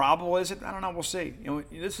 How probable is it? I don't know. We'll see.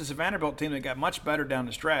 This is a Vanderbilt team that got much better down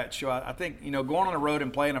the stretch. So I think, going on the road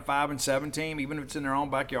and playing a 5-7 team, even if it's in their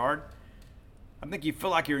own backyard, I think you feel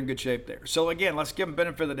like you're in good shape there. So again, let's give them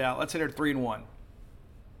benefit of the doubt. Let's say they're 3-1.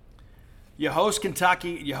 You host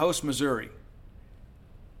Kentucky. You host Missouri.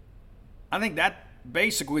 I think that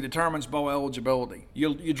basically determines bowl eligibility.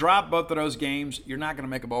 You drop both of those games, you're not going to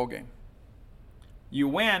make a bowl game. You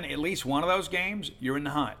win at least one of those games, you're in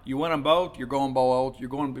the hunt. You win them both, you're going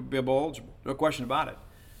to be bowl eligible. No question about it.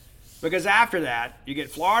 Because after that, you get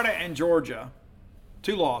Florida and Georgia,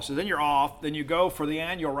 2 losses. Then you're off. Then you go for the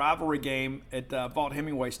annual rivalry game at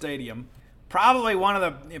Vaught-Hemingway Stadium. Probably one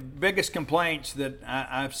of the biggest complaints that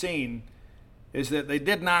I've seen is that they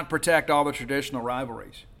did not protect all the traditional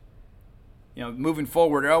rivalries. Moving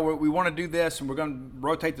forward, we want to do this and we're going to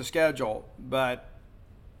rotate the schedule, but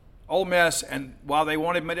Ole Miss, and while they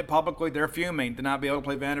won't admit it publicly, they're fuming to not be able to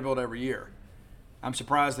play Vanderbilt every year. I'm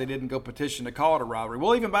surprised they didn't go petition to call it a rivalry.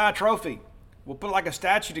 We'll even buy a trophy. We'll put like a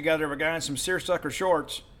statue together of a guy in some seersucker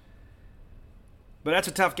shorts. But that's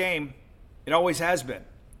a tough game. It always has been.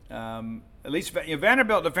 At least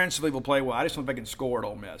Vanderbilt defensively will play well. I just don't think they can score at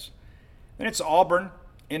Ole Miss. Then it's Auburn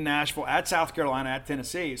in Nashville, at South Carolina, at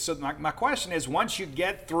Tennessee. So my question is, once you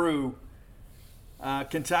get through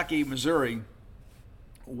Kentucky, Missouri,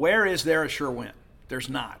 where is there a sure win? There's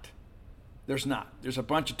not. There's a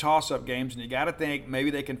bunch of toss-up games, and you got to think maybe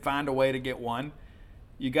they can find a way to get one.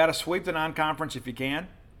 You got to sweep the non-conference if you can.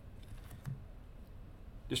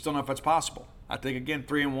 Just don't know if that's possible. I think, again,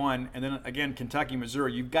 3-1, and then, again, Kentucky,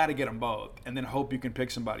 Missouri, you've got to get them both, and then hope you can pick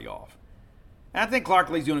somebody off. And I think Clark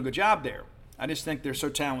Lee's doing a good job there. I just think they're so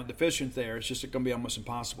talent deficient there. It's just going to be almost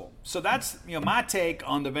impossible. So that's my take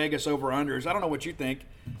on the Vegas over-unders. I don't know what you think.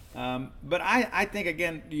 But I think,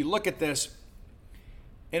 again, you look at this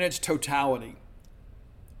in its totality.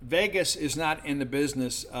 Vegas is not in the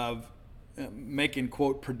business of making,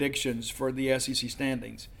 quote, predictions for the SEC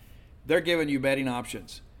standings. They're giving you betting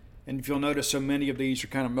options. And if you'll notice, so many of these are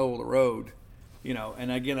kind of middle of the road.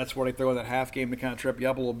 And again, that's where they throw in that half game to kind of trip you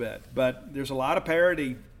up a little bit. But there's a lot of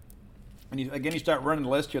parity. And you start running the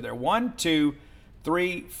list here. There 1, 2,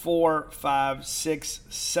 3, 4, 5, 6,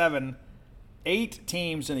 7, 8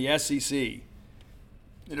 teams in the SEC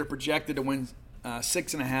that are projected to win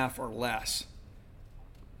 6.5 or less.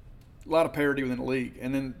 A lot of parity within the league.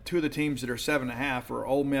 And then 2 of the teams that are 7.5 are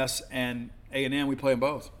Ole Miss and A&M. We play them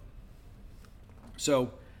both.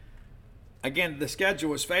 So again, the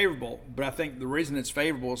schedule is favorable, but I think the reason it's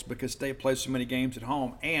favorable is because State plays so many games at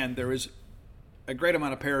home, and there is a great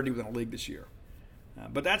amount of parity within the league this year.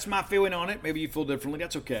 But that's my feeling on it. Maybe you feel differently.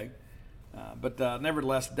 That's okay. But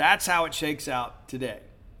nevertheless, that's how it shakes out today.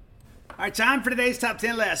 All right, time for today's Top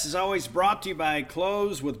 10 list. As always, brought to you by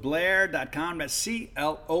closewithblair.com. That's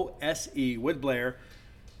C-L-O-S-E with Blair.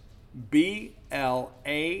 B-L-A-I-R.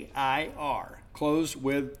 Close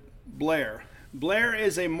with Blair. Blair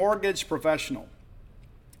is a mortgage professional.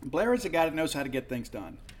 Blair is a guy that knows how to get things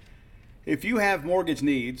done. If you have mortgage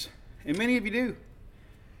needs, and many of you do,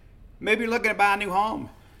 maybe you're looking to buy a new home.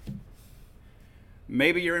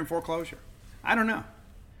 Maybe you're in foreclosure. I don't know.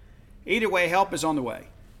 Either way, help is on the way.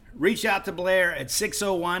 Reach out to Blair at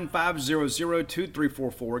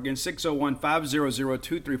 601-500-2344. Again,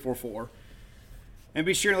 601-500-2344. And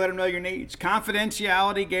be sure to let them know your needs.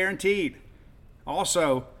 Confidentiality guaranteed.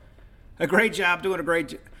 Also, a great guy doing a great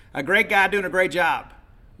job.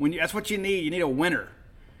 That's what you need. You need a winner.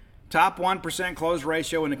 Top 1% close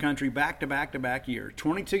ratio in the country, back-to-back years.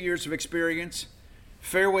 22 years of experience.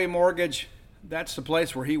 Fairway Mortgage, that's the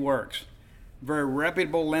place where he works. Very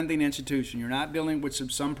reputable lending institution. You're not dealing with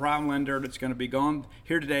some prime lender that's going to be gone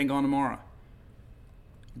here today and gone tomorrow.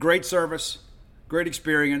 Great service, great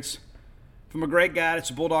experience from a great guy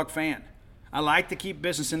that's a Bulldog fan. I like to keep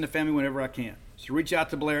business in the family whenever I can. So reach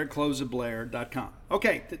out to Blair at closewithblair.com.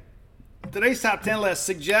 Okay, today's Top 10 list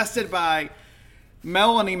suggested by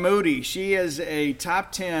Melanie Moody. She is a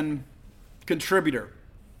Top 10 contributor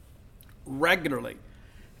regularly.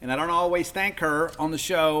 And I don't always thank her on the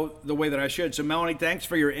show the way that I should. So, Melanie, thanks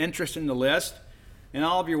for your interest in the list and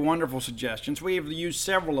all of your wonderful suggestions. We've used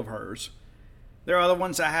several of hers. There are other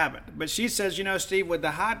ones I haven't. But she says, Steve, with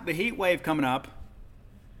the heat wave coming up,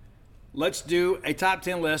 let's do a top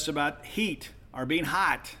 10 list about heat or being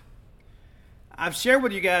hot. I've shared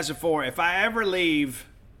with you guys before, if I ever leave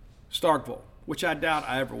Starkville, which I doubt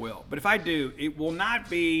I ever will, but if I do, it will not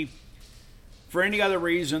be for any other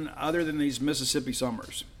reason other than these Mississippi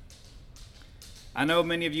summers. I know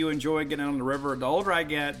many of you enjoy getting out on the river. The older I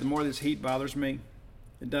get, the more this heat bothers me.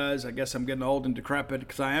 It does. I guess I'm getting old and decrepit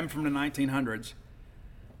because I am from the 1900s.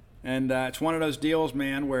 And it's one of those deals,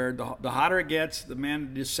 man, where the hotter it gets, the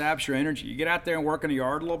man just saps your energy. You get out there and work in the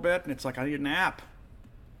yard a little bit, and it's like, I need a nap.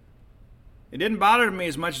 It didn't bother me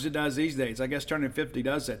as much as it does these days. I guess turning 50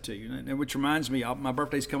 does that to you. And which reminds me, my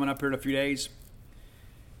birthday's coming up here in a few days.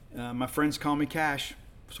 My friends call me Cash.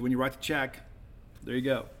 So when you write the check, there you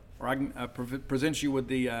go. Or I can present you with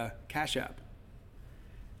the Cash App.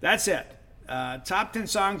 That's it. Top 10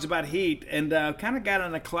 songs about heat. And kind of got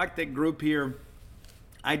an eclectic group here.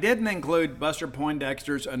 I didn't include Buster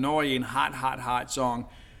Poindexter's annoying Hot, Hot, Hot song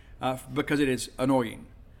because it is annoying.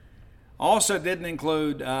 Also didn't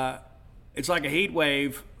include It's Like a Heat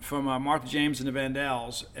Wave from Martha James and the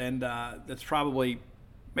Vandells. And that's probably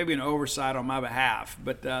maybe an oversight on my behalf.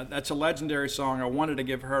 But that's a legendary song. I wanted to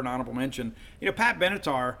give her an honorable mention. Pat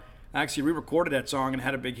Benatar actually re-recorded that song and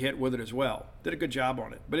had a big hit with it as well. Did a good job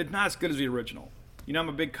on it. But it's not as good as the original. I'm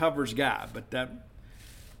a big covers guy. But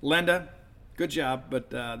Linda, good job.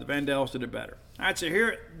 But the Vandells did it better. All right, so here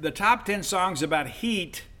are the top 10 songs about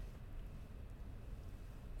heat,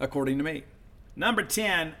 according to me. Number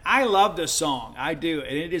 10, I love this song. I do.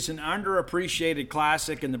 And it is an underappreciated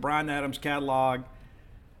classic in the Bryan Adams catalog.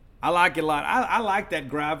 I like it a lot. I like that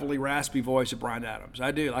gravelly, raspy voice of Bryan Adams.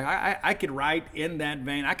 I do. Like I could write in that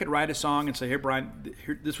vein. I could write a song and say, "Here, Bryan,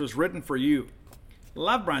 this was written for you."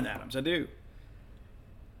 Love Bryan Adams. I do.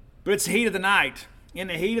 But it's the heat of the night. In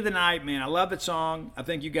the heat of the night, man, I love that song. I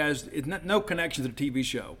think you guys, it's no connection to the TV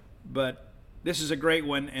show, but this is a great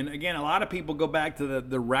one. And again, a lot of people go back to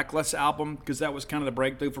the Reckless album because that was kind of the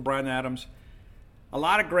breakthrough for Bryan Adams. A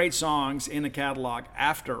lot of great songs in the catalog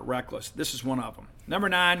after Reckless. This is one of them. Number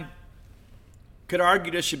 9, could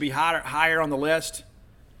argue this should be higher on the list.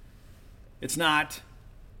 It's not,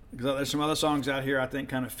 because there's some other songs out here I think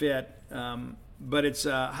kind of fit. But it's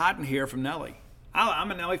Hot in Here from Nelly. I'm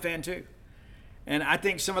a Nelly fan too. And I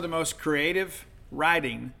think some of the most creative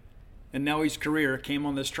writing in Nelly's career came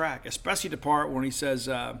on this track, especially the part when he says,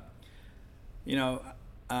 I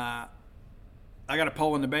got a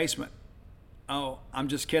pole in the basement. Oh, I'm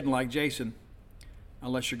just kidding like Jason,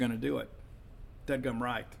 unless you're going to do it. Deadgum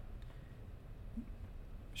right.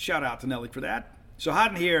 Shout out to Nelly for that. So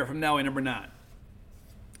Hot in Here from Nelly, number 9.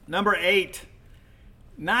 Number 8,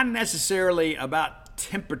 not necessarily about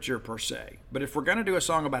temperature per se, but if we're going to do a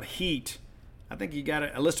song about heat, I think you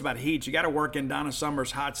got a list about heat. You got to work in Donna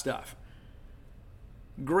Summer's Hot Stuff.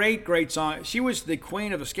 Great, great song. She was the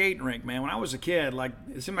queen of the skating rink, man. When I was a kid,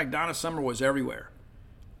 it seemed like Donna Summer was everywhere.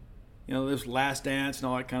 this Last Dance and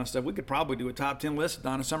all that kind of stuff. We could probably do a top 10 list of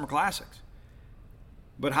Donna Summer classics.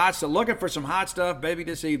 But hot stuff, looking for some hot stuff, baby,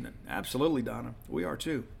 this evening. Absolutely, Donna. We are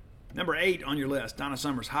too. Number 8 on your list, Donna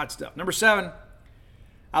Summer's Hot Stuff. Number 7,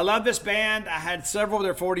 I love this band. I had several of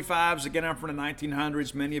their 45s again up from the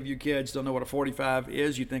 1900s. Many of you kids don't know what a 45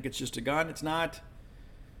 is. You think it's just a gun. It's not.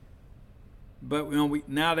 But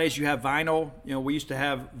nowadays you have vinyl. We used to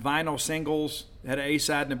have vinyl singles that had an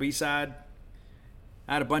A-side and a B-side.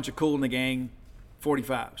 I had a bunch of Kool and the Gang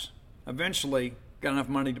 45s. Eventually got enough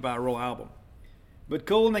money to buy a real album. But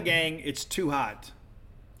Kool and the Gang, It's Too Hot.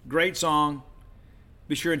 Great song.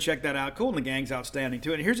 Be sure and check that out. Kool and the Gang's outstanding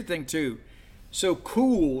too. And here's the thing too. So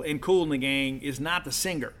Kool in Kool and the Gang is not the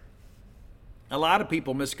singer. A lot of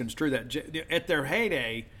people misconstrue that. At their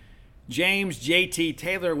heyday, James J.T.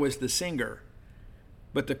 Taylor was the singer.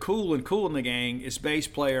 But the Kool in Kool and the Gang is bass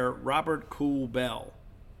player Robert Kool Bell,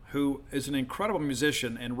 who is an incredible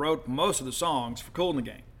musician and wrote most of the songs for Kool and the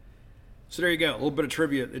Gang. So there you go. A little bit of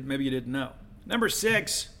trivia that maybe you didn't know. Number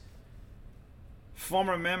 6,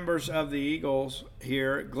 former members of the Eagles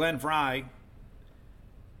here, Glenn Frey,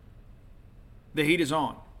 The Heat Is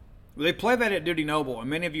On. Well, they play that at Duty Noble, and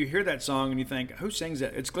many of you hear that song and you think, who sings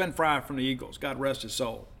that? It's Glenn Frey from the Eagles. God rest his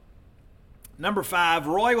soul. Number 5,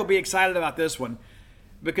 Roy will be excited about this one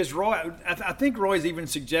because Roy, I think Roy's even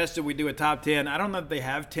suggested we do a top 10. I don't know if they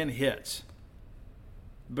have 10 hits,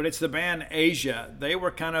 but it's the band Asia. They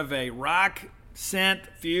were kind of a rock synth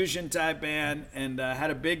fusion type band and had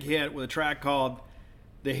a big hit with a track called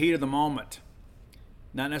The Heat of the Moment.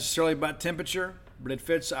 Not necessarily about temperature, but it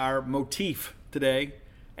fits our motif today,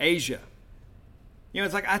 Asia.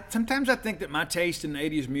 It's like sometimes I think that my taste in the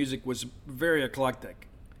 80s music was very eclectic.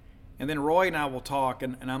 And then Roy and I will talk,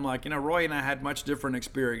 and I'm like, Roy and I had much different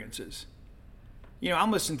experiences. I'm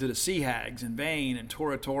listening to the Sea Hags and Vane and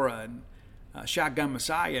Tora Tora and Shotgun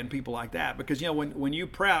Messiah and people like that, because when you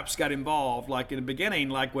preps got involved, like in the beginning,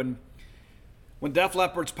 like when Def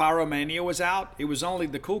Leppard's Pyromania was out, it was only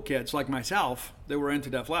the cool kids like myself that were into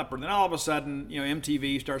Def Leppard. Then all of a sudden,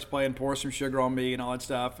 MTV starts playing Pour Some Sugar on Me and all that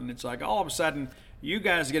stuff, and it's like all of a sudden you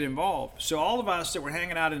guys get involved. So all of us that were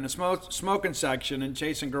hanging out in the smoking section and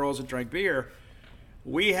chasing girls that drank beer,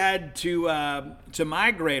 we had to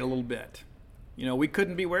migrate a little bit. We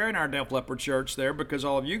couldn't be wearing our Def Leppard shirts there because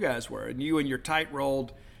all of you guys were. And you and your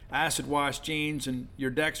tight-rolled, acid-washed jeans and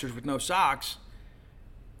your Dexters with no socks,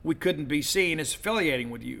 we couldn't be seen as affiliating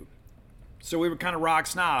with you. So we were kind of rock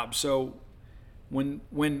snobs. So when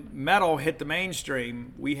metal hit the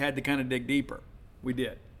mainstream, we had to kind of dig deeper. We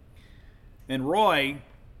did. And Roy,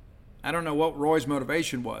 I don't know what Roy's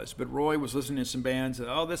motivation was, but Roy was listening to some bands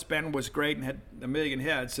that, this band was great and had a million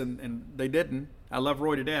hits, and they didn't. I love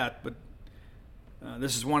Roy to death, but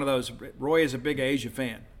this is one of those. Roy is a big Asia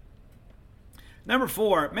fan. Number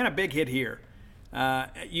 4, a big hit here.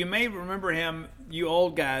 You may remember him, you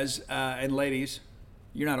old guys and ladies.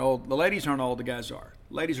 You're not old. The ladies aren't old, the guys are.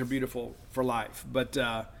 Ladies are beautiful for life. But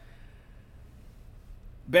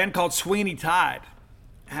band called Sweeney Todd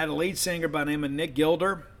had a lead singer by the name of Nick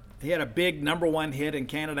Gilder. He had a big number 1 hit in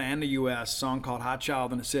Canada and the U.S., a song called Hot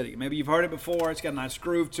Child in the City. Maybe you've heard it before. It's got a nice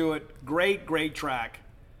groove to it. Great, great track.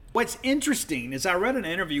 What's interesting is I read an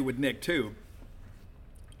interview with Nick, too.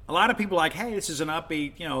 A lot of people are like, hey, this is an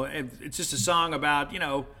upbeat, it's just a song about,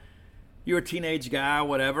 you're a teenage guy or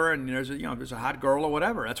whatever, and there's a hot girl or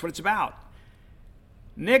whatever. That's what it's about.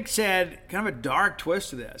 Nick said kind of a dark twist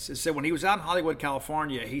to this. He said when he was out in Hollywood,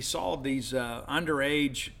 California, he saw these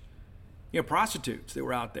underage, prostitutes that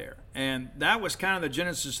were out there. And that was kind of the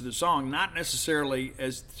genesis of the song, not necessarily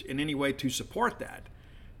as in any way to support that.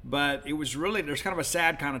 But it was really, there's kind of a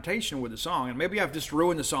sad connotation with the song. And maybe I've just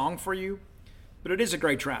ruined the song for you, but it is a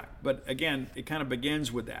great track. But again, it kind of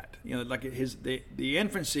begins with that. Like the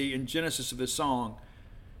infancy and genesis of this song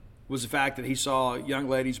was the fact that he saw young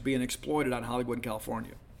ladies being exploited out in Hollywood,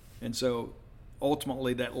 California. And so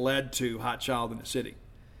ultimately that led to Hot Child in the City.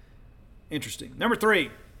 Interesting. Number 3,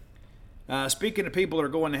 speaking of people that are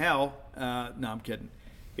going to hell, no, I'm kidding.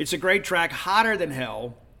 It's a great track, Hotter Than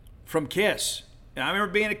Hell, from Kiss. And I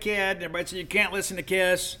remember being a kid, and everybody said you can't listen to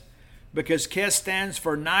Kiss because Kiss stands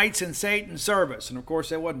for Knights in Satan's Service. And of course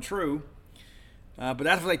that wasn't true, but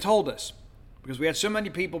that's what they told us because we had so many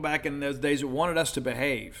people back in those days that wanted us to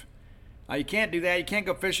behave. You can't do that. You can't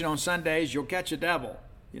go fishing on Sundays. You'll catch a devil.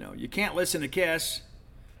 You can't listen to Kiss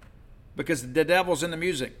because the devil's in the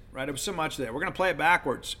music, right? There was so much there. We're going to play it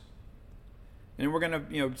backwards. And we're going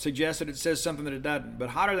to, suggest that it says something that it doesn't. But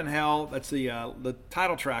Hotter Than Hell, that's the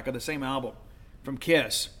title track of the same album from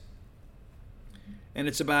Kiss. And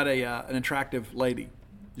it's about an attractive lady,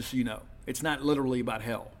 just so you know. It's not literally about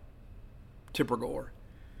hell. Tipper Gore.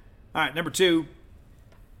 All right, number 2,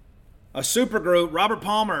 a super group, Robert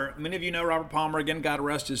Palmer. Many of you know Robert Palmer. Again, God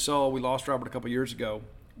rest his soul. We lost Robert a couple years ago.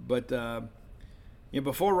 But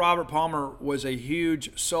before Robert Palmer was a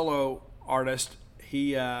huge solo artist,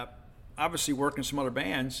 he obviously worked in some other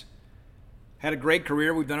bands. Had a great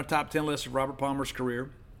career. We've done a top 10 list of Robert Palmer's career.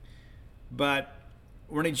 But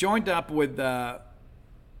when he joined up with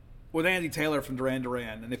Andy Taylor from Duran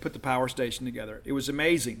Duran, and they put the Power Station together, it was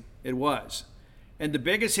amazing. It was. And the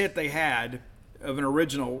biggest hit they had of an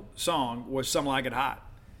original song was Some Like It Hot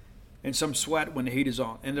and Some Sweat When the Heat Is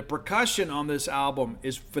On. And the percussion on this album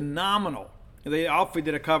is phenomenal. They also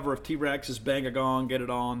did a cover of T-Rex's Bang a Gong, Get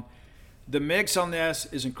It On. The mix on this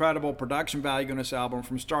is incredible. Production value on this album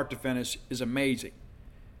from start to finish is amazing.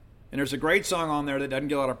 And there's a great song on there that doesn't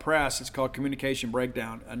get a lot of press. It's called Communication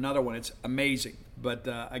Breakdown. Another one. It's amazing. But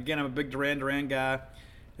again, I'm a big Duran Duran guy,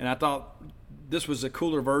 and I thought this was a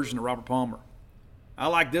cooler version of Robert Palmer. I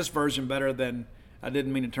like this version better than I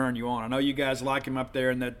Didn't Mean to Turn You On. I know you guys like him up there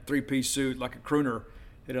in that three-piece suit like a crooner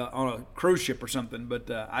on a cruise ship or something, but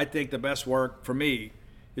I think the best work for me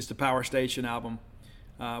is the Power Station album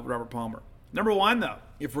with Robert Palmer. Number 1, though,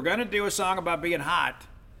 if we're going to do a song about being hot,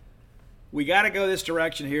 we got to go this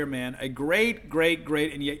direction here, man. A great,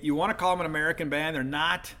 and yet you want to call them an American band. They're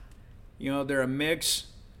not. They're a mix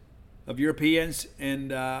of Europeans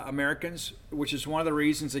and Americans, which is one of the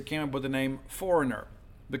reasons they came up with the name Foreigner.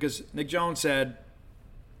 Because Nick Jones said,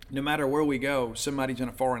 no matter where we go, somebody's in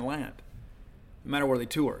a foreign land. No matter where they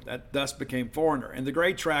tour. That thus became Foreigner. And the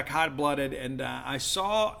great track, Hot Blooded. And I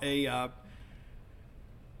saw that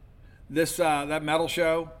metal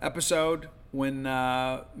show episode when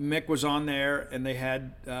Mick was on there, and they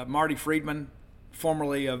had Marty Friedman,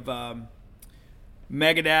 formerly of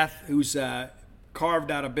Megadeth, who's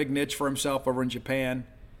carved out a big niche for himself over in Japan.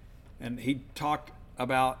 And he talked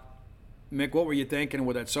about, Mick, what were you thinking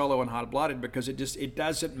with that solo in Hot Blooded? Because it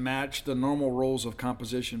doesn't match the normal rules of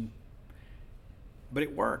composition, but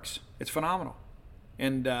it works. It's phenomenal.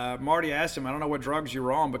 And Marty asked him, I don't know what drugs you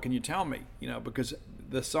were on, but can you tell me? Because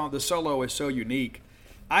the solo is so unique.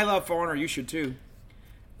 I love Foreigner. You should too.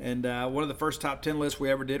 And one of the first top 10 lists we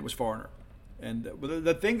ever did was Foreigner. And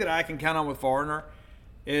the thing that I can count on with Foreigner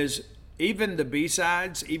is even the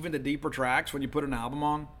B-sides, even the deeper tracks when you put an album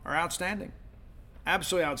on, are outstanding.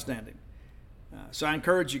 Absolutely outstanding. So I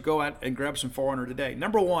encourage you to go out and grab some Foreigner today.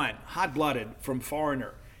 Number 1, Hot Blooded from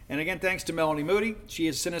Foreigner. And again, thanks to Melanie Moody. She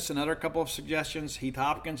has sent us another couple of suggestions. Heath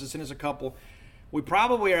Hopkins has sent us a couple. We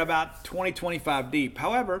probably are about 20, 25 deep.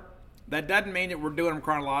 However, that doesn't mean that we're doing them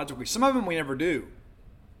chronologically. Some of them we never do.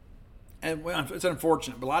 And it's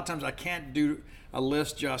unfortunate, but a lot of times I can't do a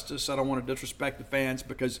list justice. I don't want to disrespect the fans,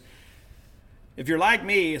 because if you're like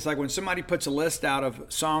me, it's like when somebody puts a list out of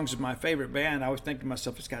songs of my favorite band, I always think to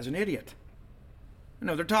myself, this guy's an idiot. I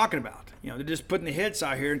know what they're talking about. They're just putting the hits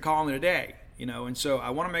out here and calling it a day. And so I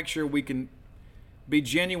want to make sure we can be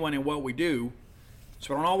genuine in what we do.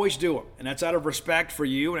 So I don't always do them. And that's out of respect for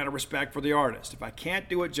you and out of respect for the artist. If I can't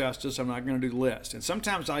do it justice, I'm not going to do the list. And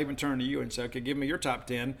sometimes I'll even turn to you and say, okay, give me your top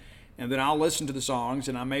 10. And then I'll listen to the songs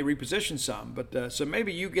and I may reposition some. But so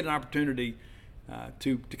maybe you get an opportunity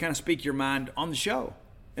to kind of speak your mind on the show,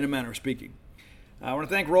 in a manner of speaking. I want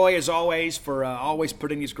to thank Roy, as always, for always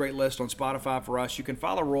putting these great lists on Spotify for us. You can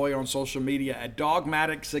follow Roy on social media at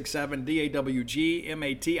Dogmatic67,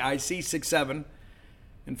 DAWGMATIC67,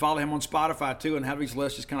 and follow him on Spotify, too, and have these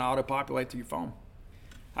lists just kind of auto-populate to your phone.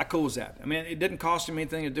 How cool is that? I mean, it didn't cost him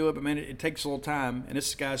anything to do it, but, man, it takes a little time, and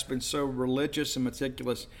this guy's been so religious and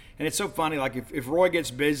meticulous. And it's so funny, like, if Roy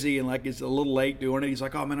gets busy and, like, is a little late doing it, he's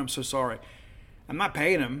like, oh, man, I'm so sorry. I'm not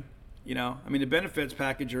paying him. I mean, the benefits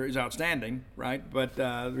package is outstanding, right? But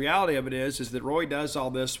the reality of it is that Roy does all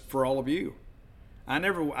this for all of you. I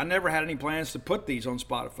never had any plans to put these on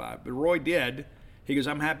Spotify, but Roy did. He goes,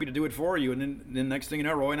 I'm happy to do it for you. And then next thing you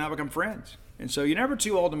know, Roy and I become friends. And so you're never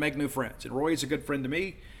too old to make new friends. And Roy is a good friend to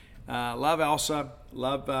me. Love Elsa,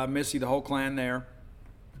 love Missy, the whole clan there.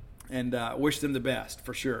 And wish them the best,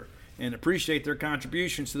 for sure. And appreciate their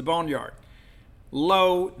contributions to the Boneyard.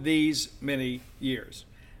 Lo these many years.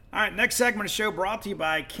 All right, next segment of the show brought to you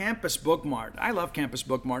by Campus Bookmart. I love Campus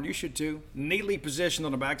Bookmart. You should too. Neatly positioned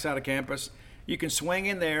on the backside of campus. You can swing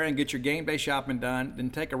in there and get your game day shopping done, then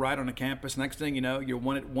take a ride on the campus. Next thing you know, you're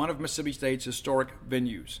one of Mississippi State's historic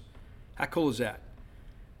venues. How cool is that?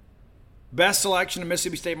 Best selection of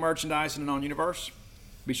Mississippi State merchandise in the known universe.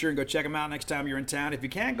 Be sure and go check them out next time you're in town. If you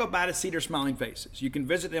can't go by to see their smiling faces, you can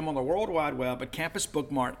visit them on the World Wide Web at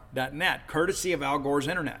campusbookmart.net, courtesy of Al Gore's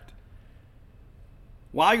Internet.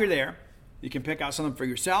 While you're there, you can pick out something for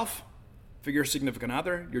yourself, for your significant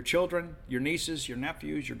other, your children, your nieces, your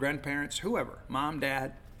nephews, your grandparents, whoever, mom,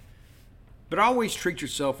 dad. But always treat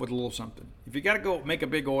yourself with a little something. If you got to go make a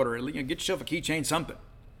big order, get yourself a keychain, something.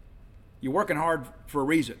 You're working hard for a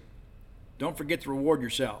reason. Don't forget to reward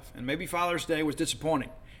yourself. And maybe Father's Day was disappointing.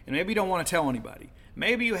 And maybe you don't want to tell anybody.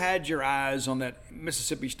 Maybe you had your eyes on that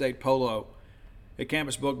Mississippi State polo at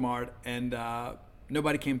Campus Book Mart and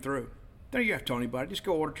nobody came through. Don't you have to tell anybody. Just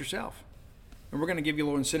go order it yourself. And we're going to give you a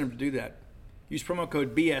little incentive to do that. Use promo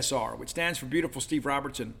code BSR, which stands for Beautiful Steve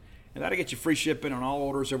Robertson. And that'll get you free shipping on all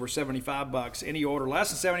orders over $75. Any order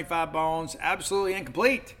less than 75 bones, absolutely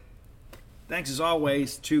incomplete. Thanks as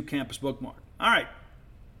always to Campus Book Mart. All right.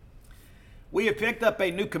 We have picked up a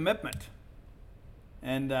new commitment.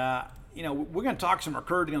 And, we're going to talk some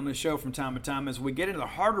recruiting on this show from time to time. As we get into the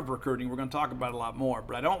heart of recruiting, we're going to talk about it a lot more.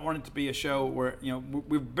 But I don't want it to be a show where,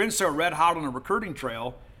 we've been so red hot on the recruiting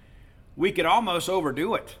trail, we could almost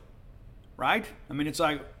overdo it, right? I mean, it's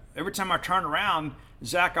like every time I turn around,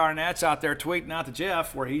 Zach Arnett's out there tweeting out to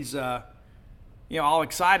Jeff where he's, all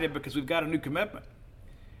excited because we've got a new commitment.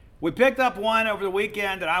 We picked up one over the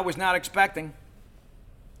weekend that I was not expecting.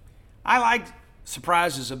 I like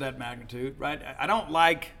surprises of that magnitude, right? I don't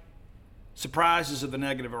like surprises of the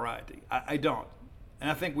negative variety. I don't. And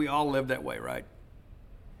I think we all live that way, right?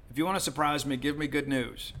 If you want to surprise me, give me good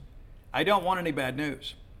news. I don't want any bad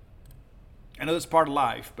news. I know that's part of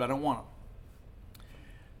life, but I don't want them.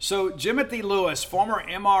 So Jimothy Lewis, former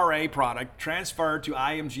MRA product, transferred to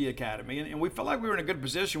IMG Academy, and we felt like we were in a good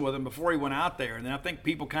position with him before he went out there, and then I think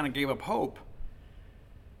people kind of gave up hope.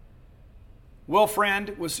 Will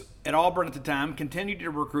Friend was at Auburn at the time, continued to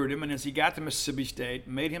recruit him, and as he got to Mississippi State,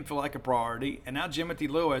 made him feel like a priority, and now Jimothy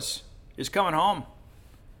Lewis is coming home,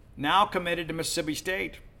 now committed to Mississippi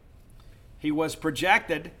State. He was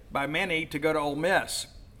projected by many to go to Ole Miss.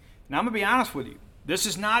 Now, I'm going to be honest with you. This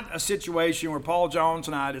is not a situation where Paul Jones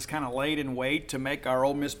and I just kind of laid in wait to make our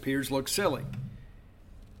Ole Miss peers look silly.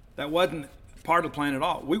 That wasn't part of the plan at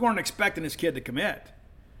all. We weren't expecting this kid to commit.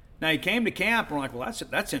 Now, he came to camp, and we're like, well,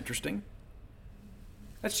 that's interesting.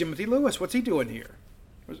 That's Jimothy Lewis. What's he doing here?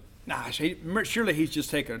 Surely he's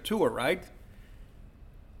just taking a tour, right?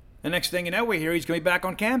 The next thing you know, we hear he's going to be back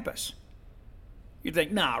on campus. You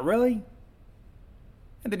think, nah, really?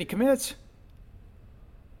 And then he commits.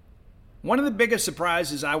 One of the biggest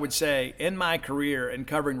surprises, I would say, in my career in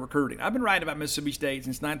covering recruiting. I've been writing about Mississippi State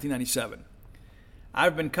since 1997.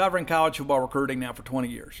 I've been covering college football recruiting now for 20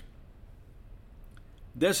 years.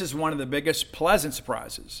 This is one of the biggest pleasant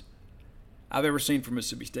surprises I've ever seen from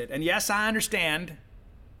Mississippi State. And yes, I understand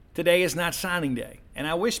today is not signing day. And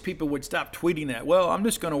I wish people would stop tweeting that. Well, I'm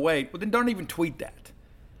just going to wait. Well, then don't even tweet that.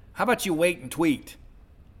 How about you wait and tweet?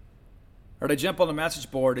 Or they jump on the message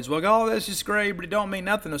board as well, oh, this is great, but it don't mean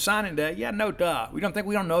nothing to signing day. Yeah, no duh. We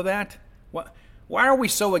don't know that? Why are we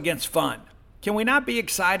so against fun? Can we not be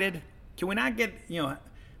excited? Can we not get,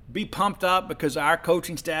 be pumped up because our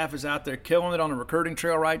coaching staff is out there killing it on the recruiting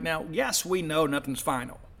trail right now? Yes, we know nothing's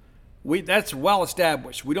final. That's well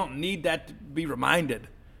established. We don't need that to be reminded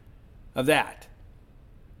of that.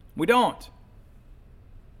 We don't.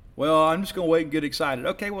 Well, I'm just going to wait and get excited.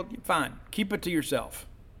 Okay, well, fine. Keep it to yourself.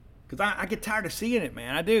 Because I get tired of seeing it,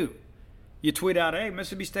 man. I do. You tweet out, hey,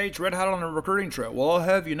 Mississippi State's red hot on the recruiting trail. Well, I'll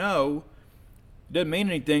have you know, it doesn't mean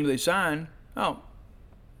anything till they sign. Oh,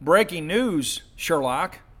 breaking news,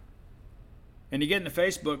 Sherlock. And you get in the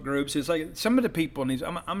Facebook groups, it's like some of the people, and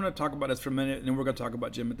I'm going to talk about this for a minute, and then we're going to talk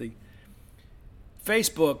about Jimothy.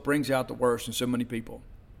 Facebook brings out the worst in so many people.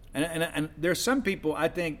 And there's some people, I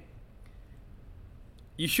think,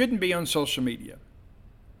 you shouldn't be on social media.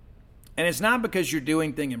 And it's not because you're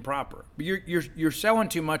doing things improper, but you're showing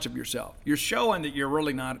too much of yourself. You're showing that you're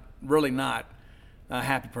really not a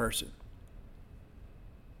happy person.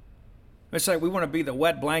 It's like we want to be the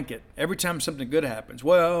wet blanket every time something good happens.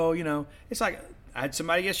 Well, it's like I had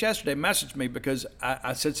somebody yesterday message me because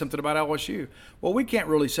I said something about LSU. Well, we can't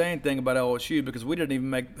really say anything about LSU because we didn't even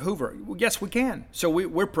make Hoover. Well, yes, we can. So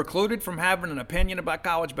we're precluded from having an opinion about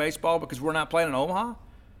college baseball because we're not playing in Omaha?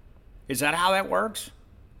 Is that how that works?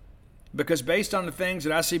 Because based on the things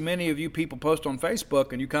that I see many of you people post on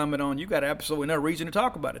Facebook and you comment on, you got absolutely no reason to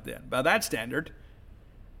talk about it then, by that standard.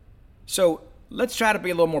 So let's try to be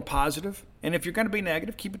a little more positive. And if you're going to be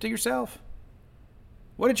negative, keep it to yourself.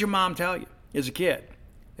 What did your mom tell you as a kid?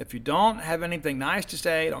 If you don't have anything nice to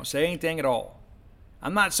say, don't say anything at all.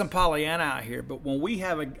 I'm not some Pollyanna out here, but when we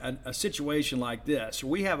have a situation like this,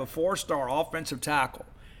 we have a 4-star offensive tackle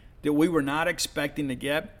that we were not expecting to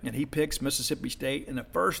get, and he picks Mississippi State, and the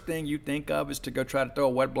first thing you think of is to go try to throw a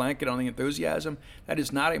wet blanket on the enthusiasm. That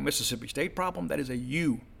is not a Mississippi State problem. That is a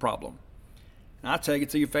you problem. And I'll take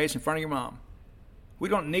it to your face in front of your mom. We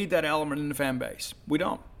don't need that element in the fan base. We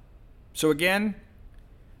don't. So again,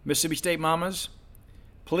 Mississippi State mamas,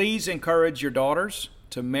 please encourage your daughters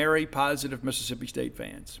to marry positive Mississippi State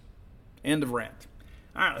fans. End of rant.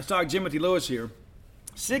 All right, let's talk Jimothy Lewis here.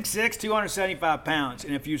 6'6", 275 pounds.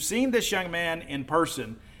 And if you've seen this young man in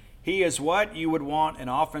person, he is what you would want an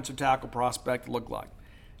offensive tackle prospect to look like.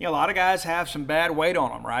 You know, a lot of guys have some bad weight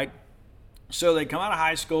on them, right? So they come out of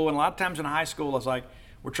high school, and a lot of times in high school, it's like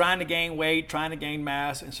we're trying to gain weight, trying to gain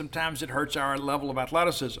mass, and sometimes it hurts our level of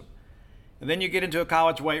athleticism. And then you get into a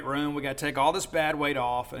college weight room, we got to take all this bad weight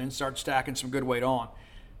off and then start stacking some good weight on.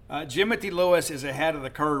 Jimothy Lewis is ahead of the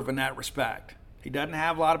curve in that respect. He doesn't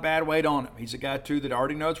have a lot of bad weight on him. He's a guy, too, that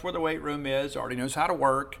already knows where the weight room is, already knows how to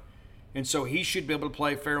work, and so he should be able to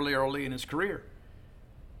play fairly early in his career.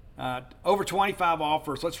 Over 25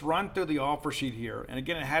 offers. Let's run through the offer sheet here. And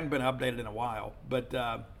again, it hadn't been updated in a while, but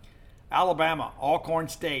Alabama, Alcorn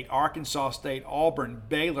State, Arkansas State, Auburn,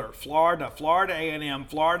 Baylor, Florida, Florida A&M,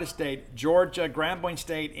 Florida State, Georgia, Grambling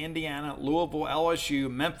State, Indiana, Louisville,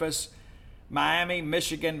 LSU, Memphis, Miami,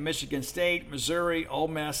 Michigan, Michigan State, Missouri, Ole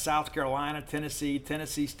Miss, South Carolina, Tennessee,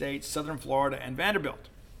 Tennessee State, Southern Florida, and Vanderbilt.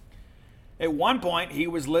 At one point, he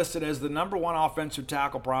was listed as the number one offensive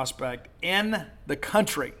tackle prospect in the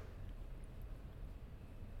country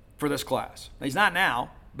for this class. He's not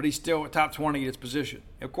now, but he's still top 20 at his position.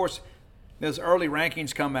 Of course, those early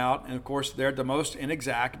rankings come out, and of course, they're the most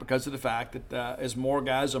inexact because of the fact that as more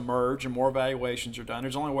guys emerge and more evaluations are done,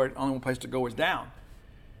 there's only one place to go is down.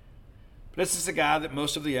 But this is a guy that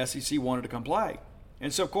most of the SEC wanted to come play.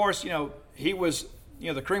 And so, of course, he was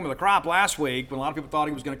the cream of the crop last week when a lot of people thought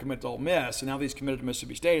he was going to commit to Ole Miss, and now that he's committed to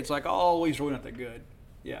Mississippi State, it's like, oh, he's really not that good.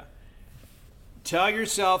 Yeah. Tell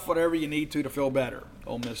yourself whatever you need to feel better,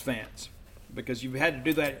 Ole Miss fans, because you've had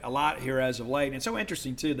to do that a lot here as of late. And it's so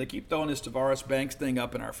interesting, too. They keep throwing this Tavares Banks thing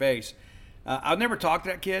up in our face. I've never talked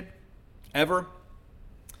to that kid, ever.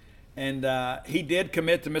 And he did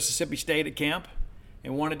commit to Mississippi State at camp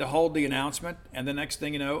and wanted to hold the announcement. And the next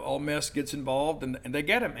thing you know, Ole Miss gets involved, and they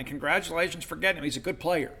get him. And congratulations for getting him. He's a good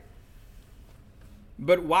player.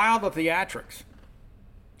 But why all the theatrics?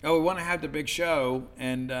 Oh, we want to have the big show,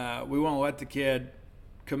 and we want to let the kid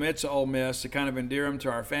commit to Ole Miss to kind of endear him to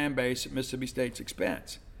our fan base at Mississippi State's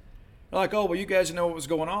expense. They're like, oh, well, you guys know what was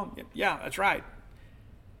going on. Yeah, that's right.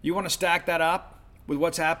 You want to stack that up with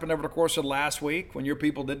what's happened over the course of the last week when your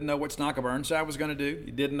people didn't know what Snock Burnside was going to do.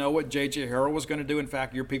 You didn't know what J.J. Harrell was going to do. In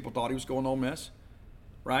fact, your people thought he was going to Ole Miss,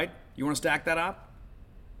 right? You want to stack that up?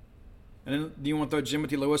 And then do you want to throw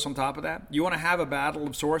Jimothy Lewis on top of that? You want to have a battle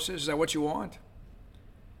of sources? Is that what you want?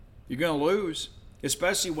 You're going to lose,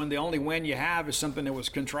 especially when the only win you have is something that was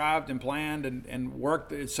contrived and planned and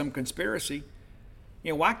worked. It's some conspiracy.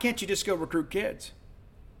 Why can't you just go recruit kids?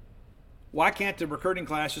 Why can't the recruiting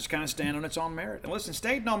class just kind of stand on its own merit? And listen,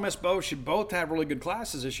 State and Ole Miss both should both have really good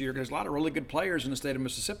classes this year because there's a lot of really good players in the state of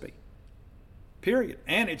Mississippi. Period.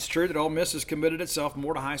 And it's true that Ole Miss has committed itself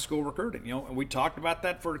more to high school recruiting. And we talked about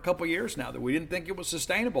that for a couple of years now, that we didn't think it was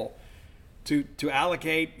sustainable to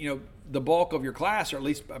allocate, the bulk of your class, or at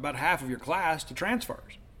least about half of your class, to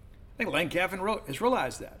transfers. I think Lane Kiffin has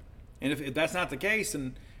realized that. And if that's not the case,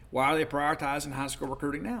 then why are they prioritizing high school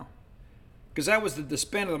recruiting now? Because that was the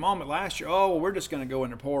spin of the moment last year. Oh, well, we're just going to go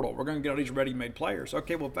in the portal. We're going to get all these ready-made players.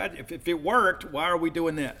 Okay, well, if it worked, why are we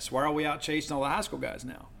doing this? Why are we out chasing all the high school guys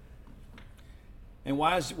now? And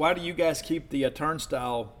why do you guys keep the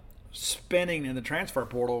turnstile spinning in the transfer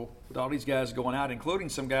portal with all these guys going out, including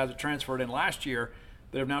some guys that transferred in last year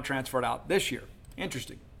that have now transferred out this year?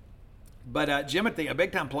 Interesting. But Jimothy, a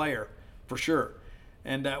big-time player for sure.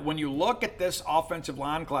 And when you look at this offensive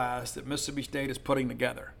line class that Mississippi State is putting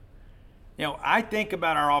together, I think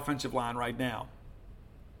about our offensive line right now,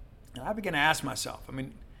 and I begin to ask myself,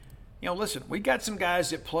 listen, we got some guys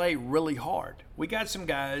that play really hard. We got some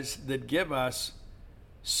guys that give us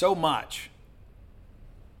so much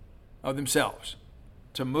of themselves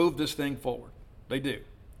to move this thing forward. They do.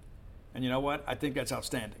 And you know what? I think that's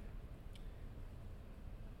outstanding.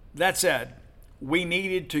 That said, we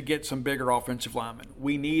needed to get some bigger offensive linemen.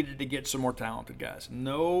 We needed to get some more talented guys.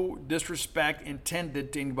 No disrespect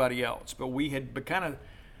intended to anybody else, but we had kind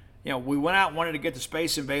of, we went out and wanted to get the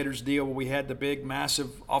Space Invaders deal where we had the big, massive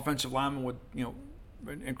offensive lineman with,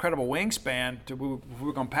 incredible wingspan. We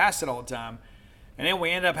were going to pass it all the time. And then we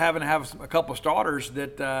ended up having to have a couple of starters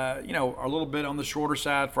that, are a little bit on the shorter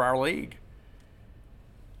side for our league.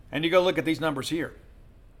 And you go look at these numbers here.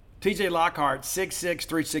 T.J. Lockhart, 6'6",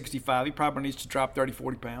 365. He probably needs to drop 30,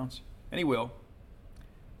 40 pounds. And he will.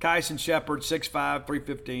 Kyson Shepard, 6'5",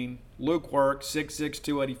 315. Luke Work, 6'6",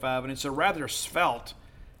 285. And it's a rather svelte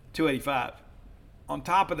 285. On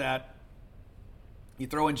top of that, you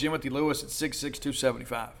throw in Jimothy Lewis at 6'6",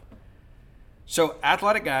 275. So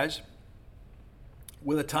athletic guys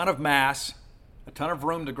with a ton of mass, a ton of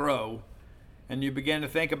room to grow, and you begin to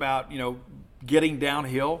think about, getting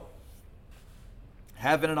downhill,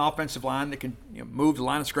 having an offensive line that can move the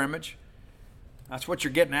line of scrimmage. That's what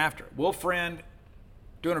you're getting after. Will Friend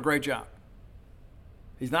doing a great job.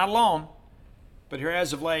 He's not alone, but here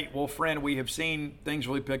as of late, Will Friend, we have seen things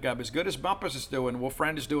really pick up. As good as Bumpus is doing, Will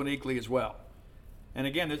Friend is doing equally as well. And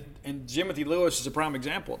again, and Timothy Lewis is a prime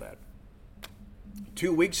example of that.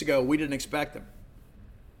 2 weeks ago, we didn't expect him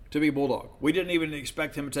to be Bulldog. We didn't even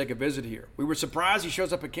expect him to take a visit here. We were surprised he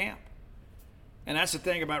shows up at camp. And that's the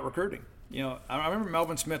thing about recruiting. I remember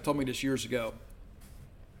Melvin Smith told me this years ago.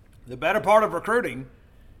 The better part of recruiting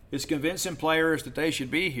is convincing players that they should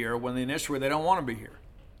be here when initially they don't want to be here.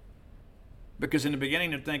 Because in the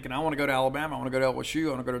beginning they're thinking, I want to go to Alabama, I want to go to LSU,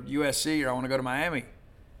 I want to go to USC, or I want to go to Miami.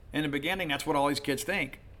 In the beginning, that's what all these kids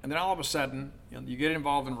think. And then all of a sudden, you get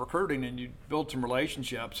involved in recruiting and you build some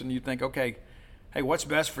relationships and you think, okay, hey, what's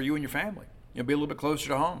best for you and your family? Be a little bit closer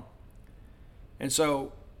to home. And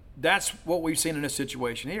so that's what we've seen in this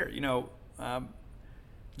situation here.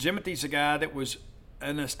 Timothy's a guy that was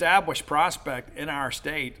an established prospect in our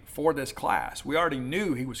state for this class. We already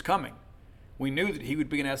knew he was coming. We knew that he would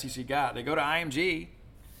be an SEC guy. They go to IMG.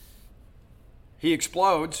 He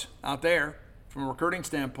explodes out there from a recruiting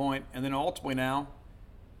standpoint, and then ultimately now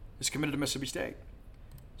is committed to Mississippi State.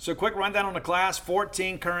 So quick rundown on the class,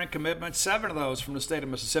 14 current commitments, 7 of those from the state of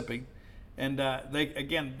Mississippi. And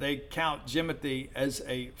they count Timothy as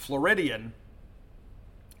a Floridian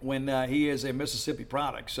when he is a Mississippi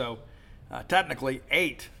product. So technically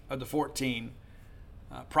 8 of the 14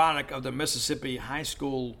 product of the Mississippi high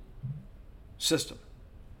school system.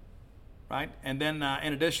 Right? And then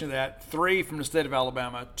in addition to that, 3 from the state of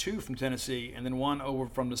Alabama, 2 from Tennessee, and then 1 over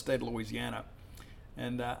from the state of Louisiana.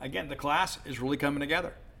 And again, the class is really coming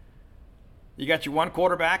together. You got your 1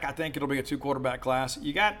 quarterback. I think it'll be a 2 quarterback class.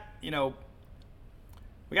 You got, we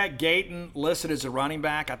got Gayton listed as a running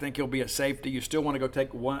back. I think he'll be a safety. You still want to go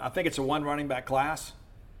take 1. I think it's a 1 running back class.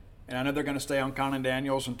 And I know they're going to stay on Colin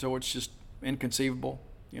Daniels until it's just inconceivable,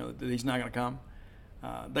 that he's not going to come.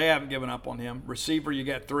 They haven't given up on him. Receiver, you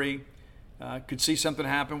got 3. Could see something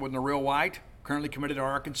happen with Nareel White, currently committed to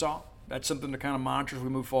Arkansas. That's something to kind of monitor as we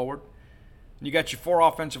move forward. And you got your 4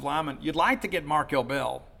 offensive linemen. You'd like to get Markel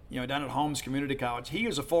Bell, down at Holmes Community College. He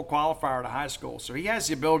is a full qualifier to high school, so he has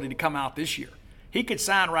the ability to come out this year. He could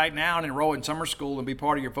sign right now and enroll in summer school and be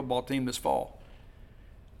part of your football team this fall.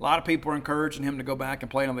 A lot of people are encouraging him to go back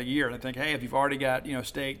and play another year. And they think, hey, if you've already got,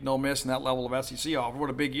 State and Ole Miss and that level of SEC offer,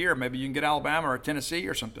 what a big year. Maybe you can get Alabama or Tennessee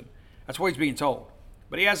or something. That's what he's being told.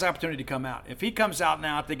 But he has the opportunity to come out. If he comes out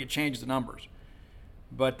now, I think it changes the numbers.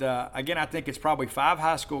 But, again, I think it's probably 5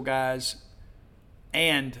 high school guys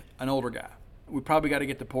and an older guy. We probably got to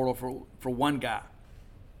get the portal for 1 guy.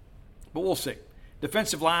 But we'll see.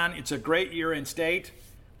 Defensive line, it's a great year in state.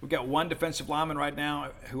 We've got 1 defensive lineman right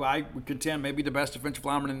now who I would contend may be the best defensive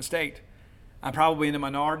lineman in the state. I'm probably in the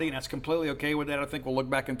minority, and that's completely okay with that. I think we'll look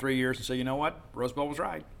back in 3 years and say, you know what? Rose Bowl was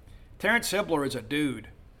right. Terrence Hibbler is a dude.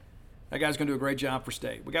 That guy's going to do a great job for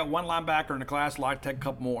state. We got 1 linebacker in the class. I'd like to take a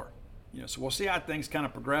couple more. So we'll see how things kind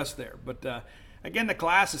of progress there. But, again, the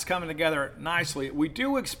class is coming together nicely. We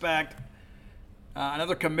do expect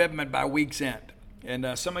another commitment by week's end.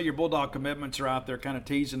 And some of your Bulldog commitments are out there kind of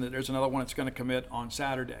teasing that there's another one that's going to commit on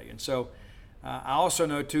Saturday. And so I also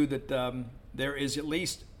know, too, that there is at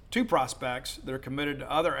least 2 prospects that are committed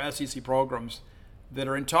to other SEC programs that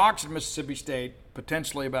are in talks at Mississippi State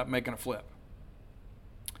potentially about making a flip.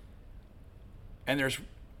 And there's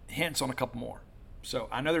hints on a couple more. So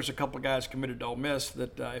I know there's a couple of guys committed to Ole Miss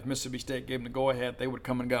that if Mississippi State gave them the go-ahead, they would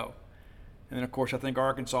come and go. And then, of course, I think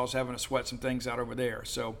Arkansas is having to sweat some things out over there.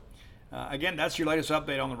 So, again, that's your latest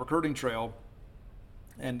update on the recruiting trail.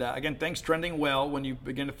 And, again, things trending well when you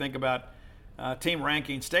begin to think about team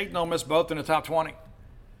ranking. State and Ole Miss both in the top 20.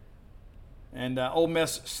 And Ole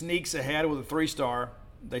Miss sneaks ahead with a 3-star.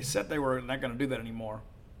 They said they were not going to do that anymore,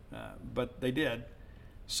 but they did.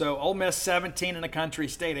 So Ole Miss 17 in the country,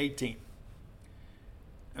 State 18.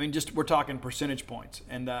 I mean, just we're talking percentage points.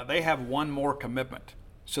 And they have 1 more commitment.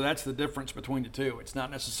 So that's the difference between the 2. It's not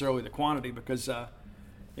necessarily the quantity because,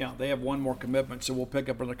 they have 1 more commitment. So we'll pick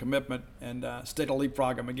up another commitment and State will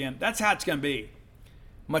leapfrog them again. That's how it's going to be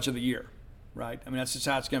much of the year, right? I mean, that's just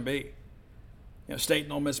how it's going to be. State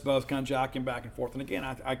and Ole Miss both kind of jockeying back and forth. And again,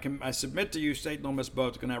 I submit to you, State and Ole Miss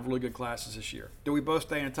both are going to have really good classes this year. Do we both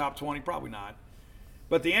stay in the top 20? Probably not.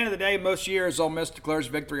 But at the end of the day, most years, Ole Miss declares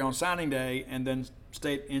victory on signing day, and then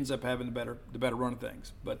State ends up having the better run of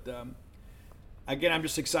things. But again, I'm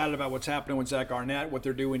just excited about what's happening with Zach Arnett, what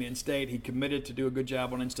they're doing in state. He committed to do a good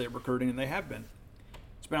job on in-state recruiting, and they have been.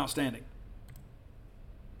 It's been outstanding.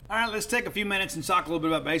 All right, let's take a few minutes and talk a little bit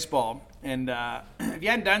about baseball. And if you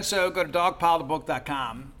hadn't done so, go to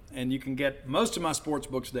dogpilethebook.com, and you can get most of my sports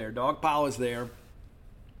books there. Dogpile is there.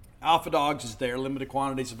 Alpha Dogs is there. Limited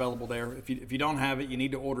quantities available there. If you don't have it, you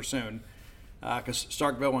need to order soon, because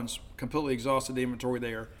Starkville one's completely exhausted the inventory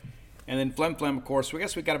there. And then Flim Flam, of course. I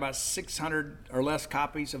guess we've got about 600 or less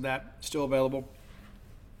copies of that still available.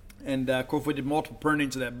 And, of course, we did multiple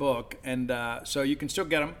printings of that book. And so you can still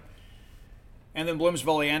get them. And then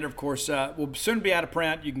Bloomsville Leander, of course, will soon be out of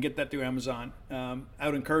print. You can get that through Amazon. I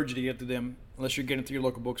would encourage you to get to them unless you're getting it through your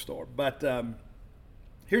local bookstore. But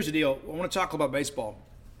here's the deal. I want to talk about baseball,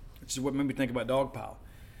 which is what made me think about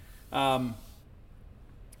Dogpile.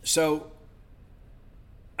 So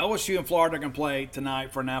LSU and Florida are going to play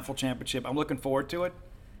tonight for a national championship. I'm looking forward to it.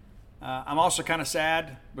 I'm also kind of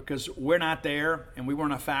sad because we're not there and we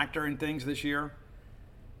weren't a factor in things this year.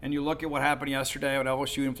 And you look at what happened yesterday with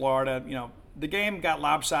LSU and Florida, the game got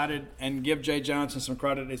lopsided, and give Jay Johnson some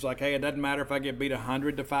credit. He's like, hey, it doesn't matter if I get beat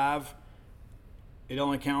 100-5. It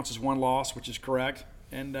only counts as one loss, which is correct.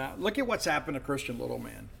 And look at what's happened to Christian Little,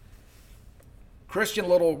 man. Christian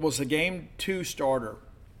Little was the Game 2 starter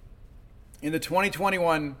in the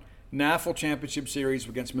 2021 NAFL Championship Series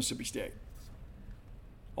against Mississippi State.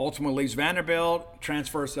 Ultimately leaves Vanderbilt,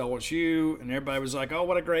 transfers to LSU, and everybody was like, oh,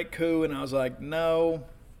 what a great coup. And I was like, no,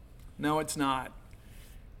 it's not.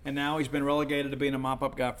 And now he's been relegated to being a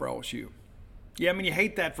mop-up guy for LSU. Yeah, I mean, you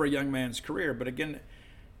hate that for a young man's career, but again,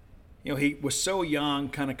 he was so young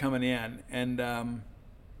kind of coming in, and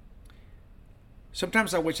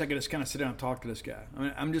sometimes I wish I could just kind of sit down and talk to this guy. I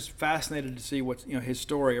mean, I'm just fascinated to see what's, his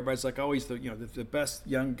story. Everybody's like, oh, he's the best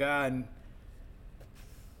young guy, and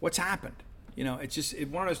what's happened? It's just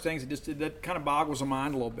one of those things that kind of boggles the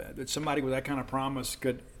mind a little bit, that somebody with that kind of promise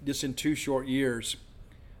could, just in 2 short years,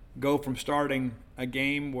 go from starting a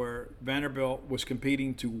game where Vanderbilt was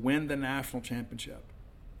competing to win the national championship.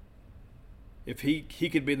 If he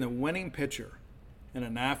could be the winning pitcher in a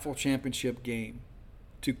national championship game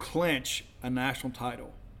to clinch a national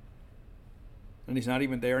title, and he's not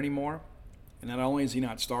even there anymore, and not only is he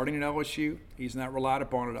not starting at LSU, he's not relied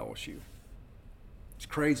upon at LSU. It's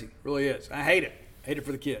crazy. It really is. I hate it. Hate it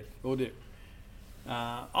for the kid. Will do.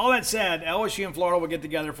 All that said, LSU and Florida will get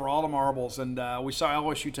together for all the marbles, and we saw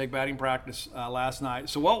LSU take batting practice last night.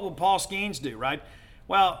 So what will Paul Skeens do, right?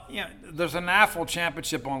 Well, there's a NAFL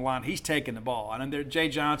championship on the line. He's taking the ball. And then Jay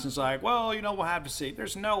Johnson's like, well, we'll have to see.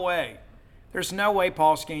 There's no way. There's no way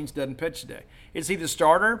Paul Skeens doesn't pitch today. Is he the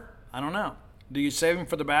starter? I don't know. Do you save him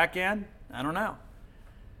for the back end? I don't know.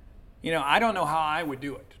 I don't know how I would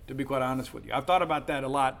do it, to be quite honest with you. I've thought about that a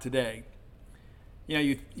lot today.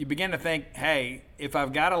 You begin to think, hey, if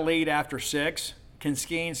I've got a lead after 6, can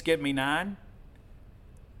Skeens get me 9?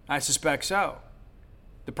 I suspect so.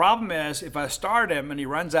 The problem is, if I start him and he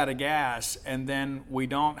runs out of gas and then we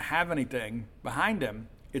don't have anything behind him,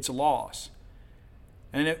 it's a loss.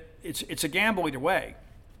 And it's a gamble either way.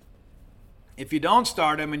 If you don't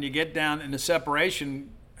start him and you get down and the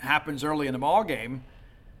separation happens early in the ball game,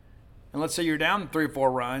 and let's say you're down 3 or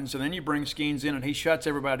 4 runs, and then you bring Skeens in and he shuts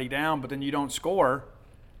everybody down, but then you don't score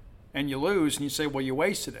and you lose, and you say, well, you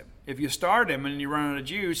wasted him. If you start him and you run out of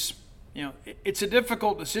juice, it's a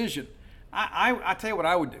difficult decision. I tell you what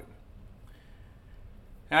I would do.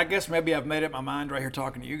 And I guess maybe I've made up my mind right here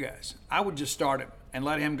talking to you guys. I would just start him and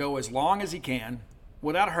let him go as long as he can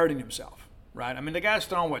without hurting himself, right? I mean, the guy's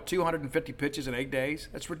thrown, 250 pitches in 8 days?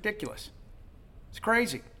 That's ridiculous. It's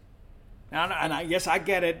crazy. And I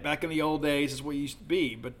get it. Back in the old days, is what it used to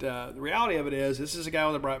be. But the reality of it is, this is a guy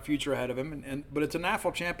with a bright future ahead of him. But it's a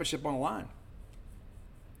NAFL championship on the line.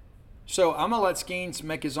 So I'm going to let Skeens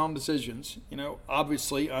make his own decisions,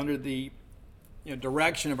 obviously under the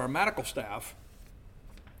direction of our medical staff,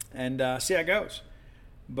 and see how it goes.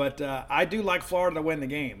 But I do like Florida to win the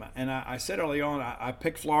game. And I said early on, I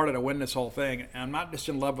picked Florida to win this whole thing. And I'm not just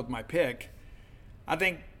in love with my pick. I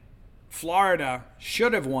think Florida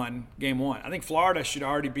should have won Game 1. I think Florida should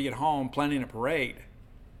already be at home planning a parade.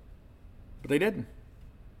 But they didn't.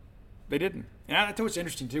 They didn't. And I think it's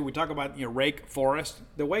interesting, too. We talk about, Wake Forest.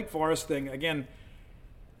 The Wake Forest thing, again,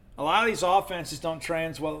 a lot of these offenses don't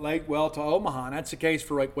translate well to Omaha, and that's the case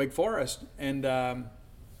for Wake Forest. And if I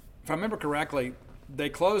remember correctly, they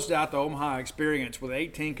closed out the Omaha experience with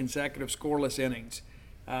 18 consecutive scoreless innings.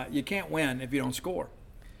 You can't win if you don't score.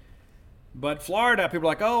 But Florida, people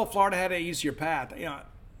are like, oh, Florida had an easier path.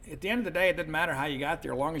 At the end of the day, it doesn't matter how you got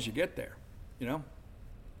there as long as you get there,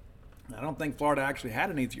 I don't think Florida actually had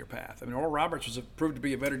an easier path. I mean, Oral Roberts was proved to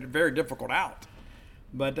be a very, very difficult out.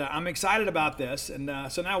 But I'm excited about this. And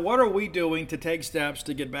so now what are we doing to take steps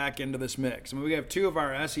to get back into this mix? I mean, we have two of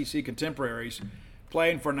our SEC contemporaries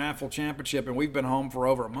playing for a national championship, and we've been home for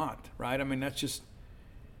over a month, right? I mean, that's just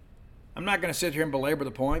 – I'm not going to sit here and belabor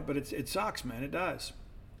the point, but it sucks, man. It does.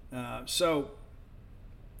 So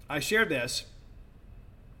I share this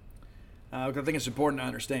because I think it's important to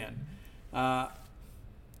understand.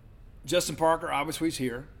 Justin Parker, obviously, is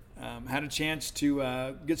here. Had a chance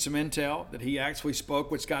to get some intel that he actually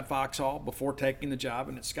spoke with Scott Foxhall before taking the job,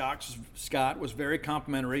 and that Scott was very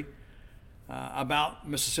complimentary about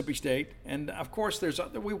Mississippi State. And of course,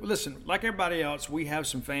 listen, like everybody else, we have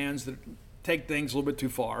some fans that take things a little bit too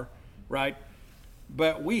far, right?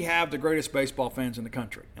 But we have the greatest baseball fans in the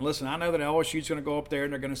country. And listen, I know that LSU is going to go up there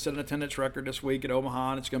and they're going to set an attendance record this week at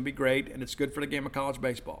Omaha, and it's going to be great, and it's good for the game of college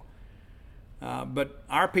baseball. But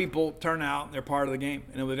our people turn out and they're part of the game.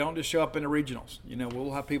 And they don't just show up in the regionals.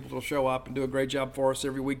 We'll have people that will show up and do a great job for us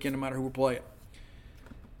every weekend, no matter who we're playing.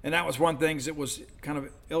 And that was one thing that was kind of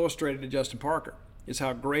illustrated to Justin Parker, is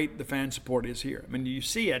how great the fan support is here. I mean, you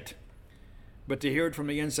see it, but to hear it from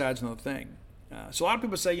the inside is another thing. So a lot of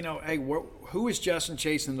people say, hey, who is Justin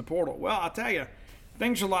chasing in the portal? Well, I'll tell you,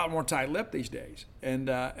 things are a lot more tight-lipped these days, and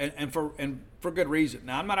for good reason.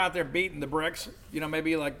 Now, I'm not out there beating the bricks,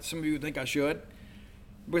 maybe like some of you think I should,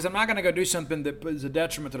 because I'm not going to go do something that is a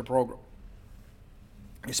detriment to the program,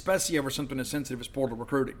 especially over something as sensitive as portal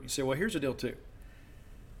recruiting. You say, well, here's the deal, too.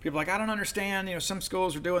 People are like, I don't understand. Some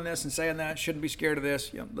schools are doing this and saying that, shouldn't be scared of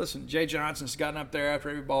this. Listen, Jay Johnson's gotten up there after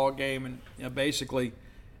every ball game and basically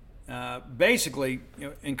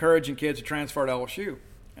encouraging kids to transfer to LSU.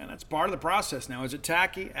 And that's part of the process now. Is it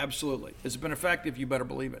tacky? Absolutely. Has it been effective? You better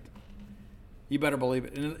believe it. You better believe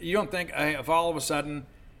it. And you don't think, hey, if all of a sudden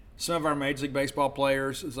some of our Major League Baseball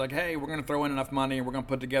players is like, hey, we're going to throw in enough money and we're going to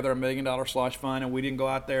put together $1 million slush fund, and we didn't go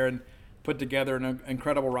out there and put together an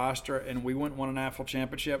incredible roster and we wouldn't win a national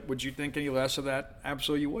championship, would you think any less of that?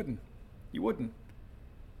 Absolutely you wouldn't. You wouldn't.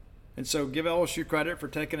 And so give LSU credit for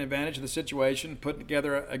taking advantage of the situation, putting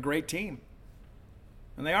together a great team.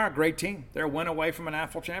 And they are a great team. They're a win away from a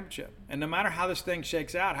national championship. And no matter how this thing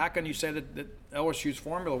shakes out, how can you say that LSU's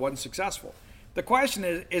formula wasn't successful? The question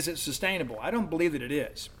is it sustainable? I don't believe that it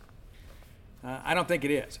is. I don't think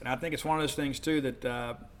it is. And I think it's one of those things, too, that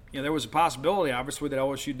there was a possibility, obviously, that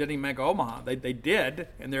LSU didn't even make Omaha. They did,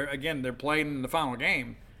 and they're playing in the final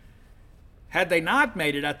game. Had they not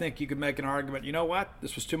made it, I think you could make an argument, you know what,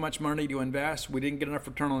 this was too much money to invest. We didn't get enough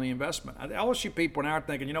return on the investment. LSU people now are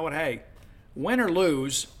thinking, you know what, hey, win or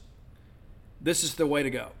lose, this is the way to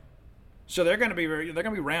go. So they're going to be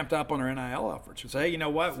ramped up on their NIL efforts. And say, hey, you know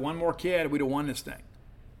what, one more kid, we'd have won this thing,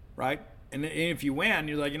 right? And if you win,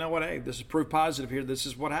 you're like, you know what, hey, this is proof positive here. This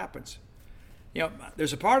is what happens.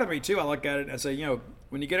 There's a part of me too. I look at it and I say,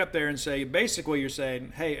 when you get up there and say, basically, you're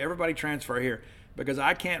saying, hey, everybody transfer here because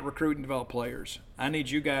I can't recruit and develop players. I need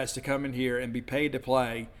you guys to come in here and be paid to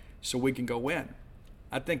play so we can go win.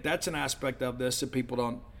 I think that's an aspect of this that people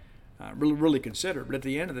don't really consider. But at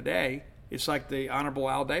the end of the day, it's like the Honorable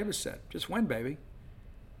Al Davis said, just win, baby.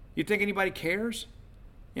 You think anybody cares?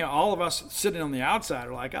 All of us sitting on the outside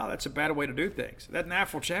are like, oh, that's a bad way to do things. That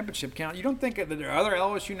national championship count, you don't think that there are other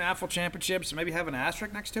LSU national championships that maybe have an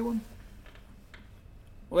asterisk next to them?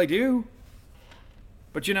 Well, they do.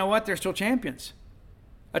 But you know what? They're still champions.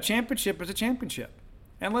 A championship is a championship.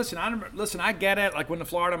 And listen, I get it. Like when the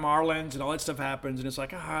Florida Marlins and all that stuff happens, and it's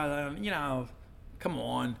like, come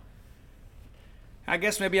on. I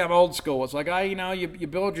guess maybe I'm old school. It's like, you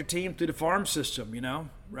build your team through the farm system,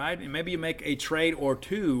 right? And maybe you make a trade or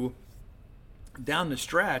two down the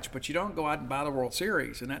stretch, but you don't go out and buy the World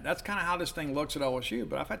Series. And that's kind of how this thing looks at LSU.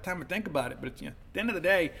 But I've had time to think about it. But at the end of the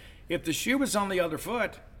day, if the shoe was on the other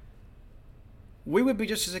foot, we would be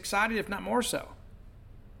just as excited, if not more so.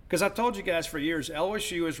 Because I've told you guys for years,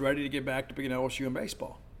 LSU is ready to get back to being LSU in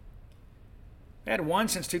baseball. They had won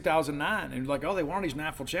since 2009. And like, they won all these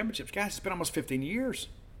national championships. Guys, it's been almost 15 years.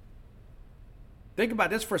 Think about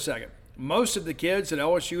this for a second. Most of the kids that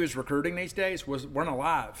LSU is recruiting these days weren't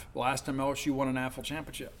alive the last time LSU won a national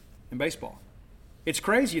championship in baseball. It's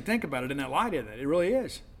crazy you think about it in that light, isn't it? It really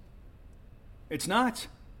is. It's nuts.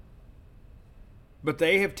 But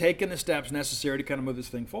they have taken the steps necessary to kind of move this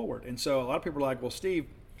thing forward. And so a lot of people are like, well, Steve,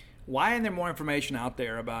 why isn't there more information out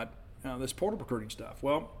there about this portal recruiting stuff?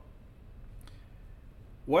 Well,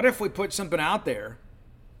 what if we put something out there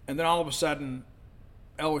and then all of a sudden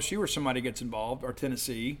LSU or somebody gets involved, or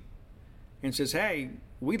Tennessee, and says, hey,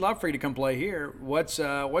 we'd love for you to come play here. What's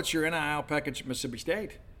your NIL package at Mississippi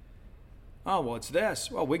State? Oh, well, it's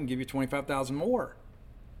this. Well, we can give you $25,000 more.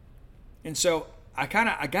 And so I kind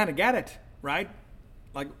of get it, right?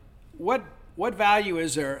 Like, what value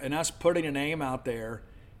is there in us putting a name out there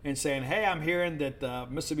and saying, hey, I'm hearing that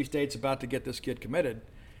Mississippi State's about to get this kid committed,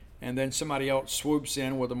 and then somebody else swoops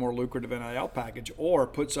in with a more lucrative NIL package or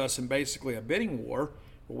puts us in basically a bidding war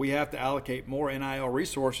where we have to allocate more NIL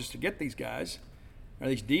resources to get these guys or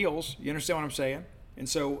these deals. You understand what I'm saying? And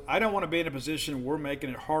so I don't want to be in a position where we're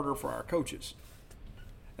making it harder for our coaches.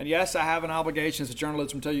 And yes, I have an obligation as a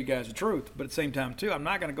journalist to tell you guys the truth, but at the same time, too, I'm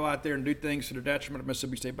not going to go out there and do things to the detriment of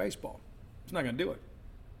Mississippi State baseball. It's not going to do it.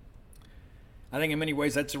 I think in many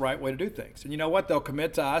ways that's the right way to do things. And you know what? They'll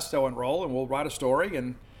commit to us, they'll enroll, and we'll write a story,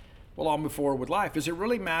 and we'll all move forward with life. Does it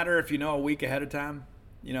really matter if you know a week ahead of time?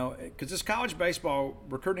 You know, because this college baseball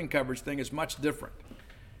recruiting coverage thing is much different.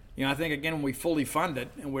 You know, I think, again, when we fully fund it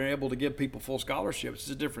and we're able to give people full scholarships, it's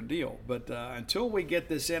a different deal. But until we get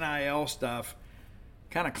this NIL stuff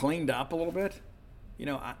kind of cleaned up a little bit, you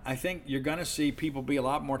know, I think you're going to see people be a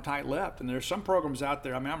lot more tight-lipped. And there's some programs out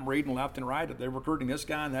there, I mean, I'm reading left and right that they're recruiting this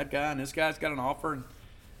guy and that guy, and this guy's got an offer. And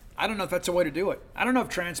I don't know if that's the way to do it. I don't know if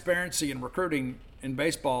transparency in recruiting in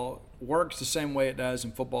baseball works the same way it does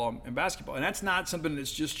in football and basketball. And that's not something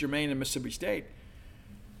that's just germane in Mississippi State.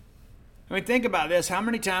 I mean, think about this. How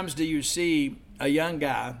many times do you see a young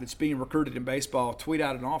guy that's being recruited in baseball tweet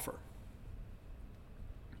out an offer?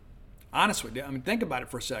 Honestly, I mean, think about it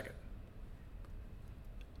for a second.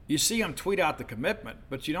 You see him tweet out the commitment,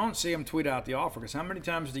 but you don't see him tweet out the offer, because how many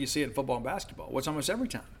times do you see it in football and basketball? Well, it's almost every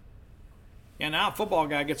time. And now a football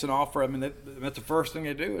guy gets an offer. I mean, that's the first thing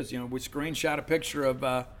they do is, you know, we screenshot a picture of,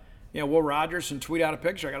 Will Rogers and tweet out a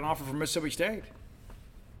picture. I got an offer from Mississippi State.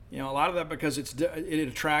 You know, a lot of that because it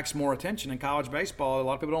attracts more attention. In college baseball, a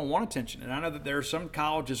lot of people don't want attention. And I know that there are some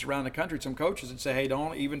colleges around the country, some coaches that say, hey,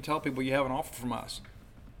 don't even tell people you have an offer from us.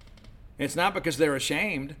 And it's not because they're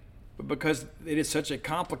ashamed, but because it is such a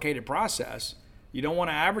complicated process. You don't want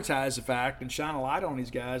to advertise the fact and shine a light on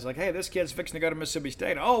these guys like, hey, this kid's fixing to go to Mississippi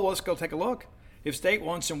State. Oh, well, let's go take a look. If State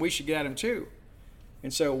wants him, we should get him too.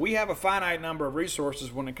 And so we have a finite number of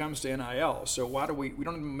resources when it comes to NIL. So why do we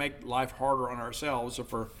don't even make life harder on ourselves or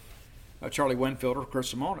for Charlie Winfield or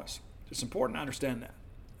Chris Simonis. It's important to understand that.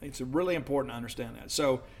 It's really important to understand that.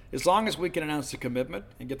 So as long as we can announce the commitment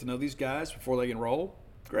and get to know these guys before they enroll,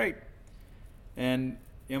 great. And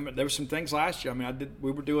you know, there were some things last year. I mean,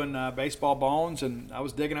 we were doing baseball bones, and I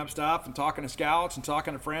was digging up stuff and talking to scouts and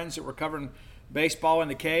talking to friends that were covering baseball in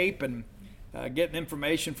the Cape and getting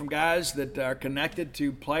information from guys that are connected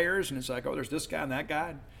to players. And it's like, oh, there's this guy and that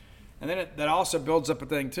guy. And then that also builds up a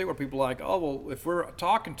thing, too, where people are like, oh, well, if we're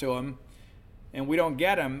talking to them and we don't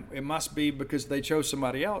get them, it must be because they chose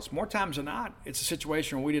somebody else. More times than not, it's a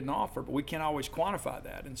situation where we didn't offer, but we can't always quantify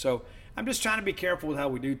that. And so I'm just trying to be careful with how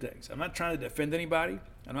we do things. I'm not trying to defend anybody.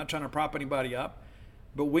 I'm not trying to prop anybody up.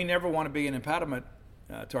 But we never want to be an impediment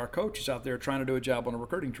to our coaches out there trying to do a job on a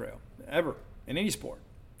recruiting trail, ever, in any sport.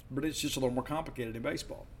 But it's just a little more complicated in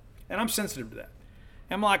baseball. And I'm sensitive to that.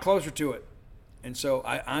 I'm a lot closer to it. And so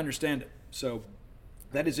I understand it. So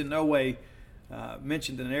that is in no way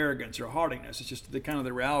mentioned in arrogance or haughtiness. It's just the kind of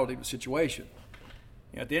the reality of the situation.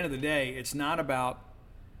 You know, at the end of the day, it's not about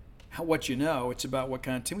what you know. It's about what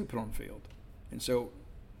kind of team we put on the field. And so,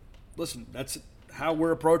 listen, that's how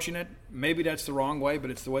we're approaching it. Maybe that's the wrong way, but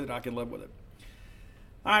it's the way that I can live with it.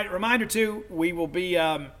 All right, reminder, too, we will be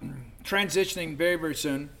transitioning very, very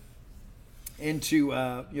soon into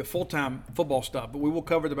full-time football stuff. But we will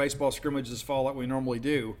cover the baseball scrimmages this fall like we normally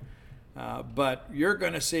do. But you're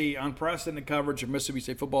going to see unprecedented coverage of Mississippi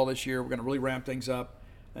State football this year. We're going to really ramp things up.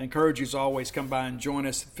 I encourage you, as always, come by and join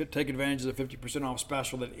us. Take advantage of the 50% off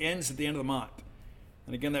special that ends at the end of the month.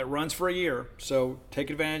 And, again, that runs for a year, so take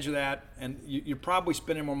advantage of that. And you're probably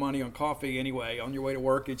spending more money on coffee anyway on your way to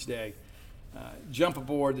work each day. Jump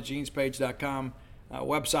aboard the genespage.com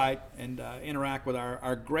website and interact with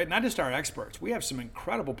our great, not just our experts. We have some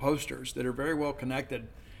incredible posters that are very well connected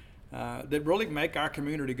that really make our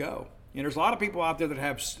community go. And there's a lot of people out there that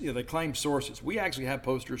have, they claim sources. We actually have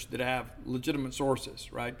posters that have legitimate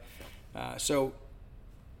sources, right? So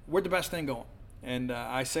we're the best thing going. And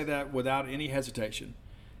I say that without any hesitation.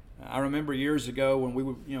 I remember years ago when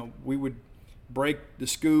we would break the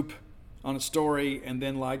scoop on a story, and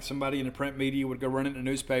then like somebody in the print media would go run it in a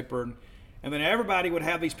newspaper, and then everybody would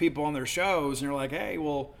have these people on their shows, and they're like, hey,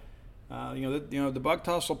 well, the Buck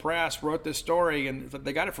Tussle Press wrote this story, and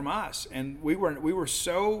they got it from us, and we were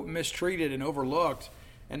so mistreated and overlooked.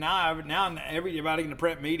 And now everybody in the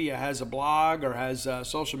print media has a blog or has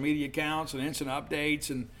social media accounts and instant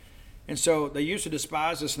updates, and so they used to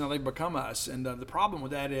despise us, and now they've become us. And the problem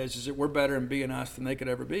with that is that we're better in being us than they could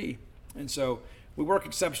ever be. And so we work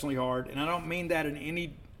exceptionally hard, and I don't mean that in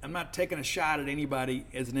any I'm not taking a shot at anybody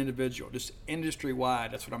as an individual, just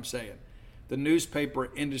industry-wide. That's what I'm saying. The newspaper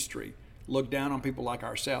industry look down on people like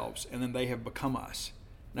ourselves, and then they have become us.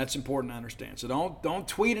 And that's important to understand. So don't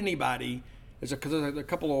tweet anybody. There's a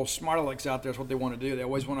couple of smart alecks out there. That's what they want to do. They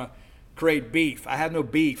always want to create beef. I have no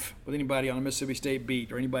beef with anybody on the Mississippi State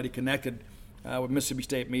beat or anybody connected with Mississippi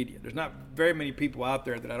State media. There's not very many people out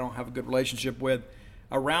there that I don't have a good relationship with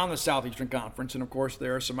around the Southeastern Conference. And, of course,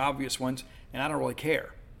 there are some obvious ones, and I don't really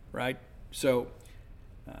care, right? So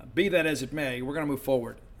be that as it may, we're going to move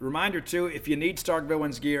forward. Reminder, too, if you need Stark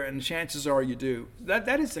Villains gear, and chances are you do,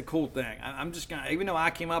 that is the cool thing. I'm just going to, even though I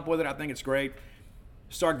came up with it, I think it's great.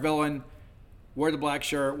 Stark Villain, wear the black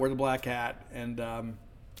shirt, wear the black hat, and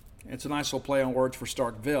it's a nice little play on words for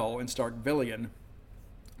Starkville and Starkvillian.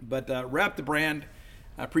 But rep the brand.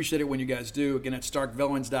 I appreciate it when you guys do. Again, at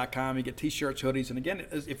starkvillains.com. You get T-shirts, hoodies. And again,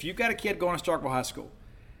 if you've got a kid going to Starkville High School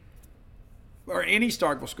or any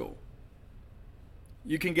Starkville school,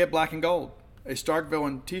 you can get black and gold. A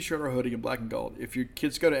Starkvillian T-shirt or hoodie in black and gold. If your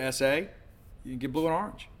kids go to SA, you can get blue and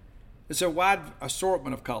orange. It's a wide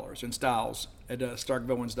assortment of colors and styles at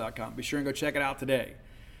starkvillains.com. Be sure and go check it out today.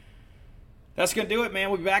 That's going to do it, man.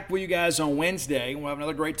 We'll be back with you guys on Wednesday. We'll have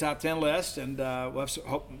another great top 10 list, and we'll have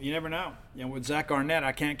hope. You never know. With Zach Arnett,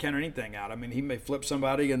 I can't count anything out. I mean, he may flip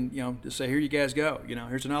somebody and, just say, here you guys go.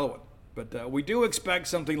 Here's another one. But we do expect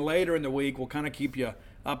something later in the week. We'll kind of keep you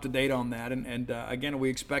up to date on that. And again, we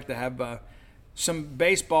expect to have some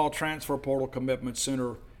baseball transfer portal commitments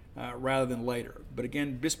sooner rather than later. But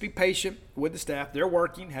again, just be patient with the staff. They're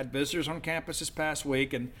working. Had visitors on campus this past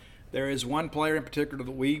week, and there is one player in particular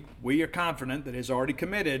that we are confident that has already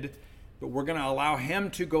committed, but we're going to allow him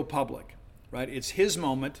to go public, right? It's his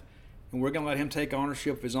moment, and we're going to let him take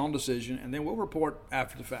ownership of his own decision, and then we'll report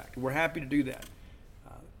after the fact. We're happy to do that.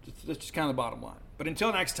 That's just kind of the bottom line. But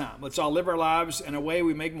until next time, let's all live our lives in a way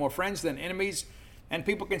we make more friends than enemies, and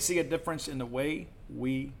people can see a difference in the way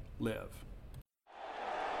we live.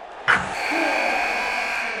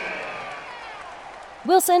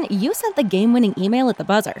 Wilson, you sent the game-winning email at the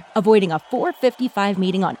buzzer, avoiding a 4:55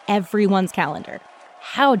 meeting on everyone's calendar.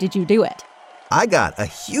 How did you do it? I got a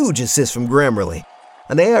huge assist from Grammarly,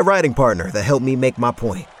 an AI writing partner that helped me make my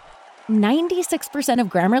point. 96% of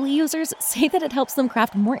Grammarly users say that it helps them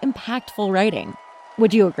craft more impactful writing.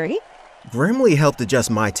 Would you agree? Grammarly helped adjust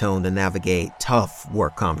my tone to navigate tough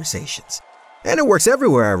work conversations. And it works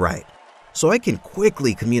everywhere I write, so I can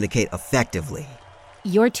quickly communicate effectively.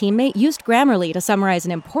 Your teammate used Grammarly to summarize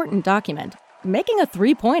an important document, making a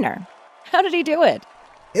 3-pointer. How did he do it?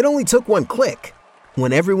 It only took one click.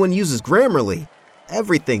 When everyone uses Grammarly,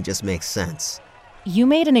 everything just makes sense. You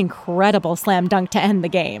made an incredible slam dunk to end the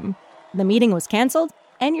game. The meeting was canceled,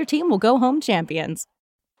 and your team will go home champions.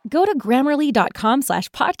 Go to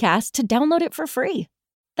Grammarly.com/podcast to download it for free.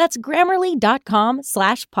 That's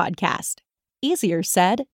Grammarly.com/podcast. Easier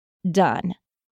said, done.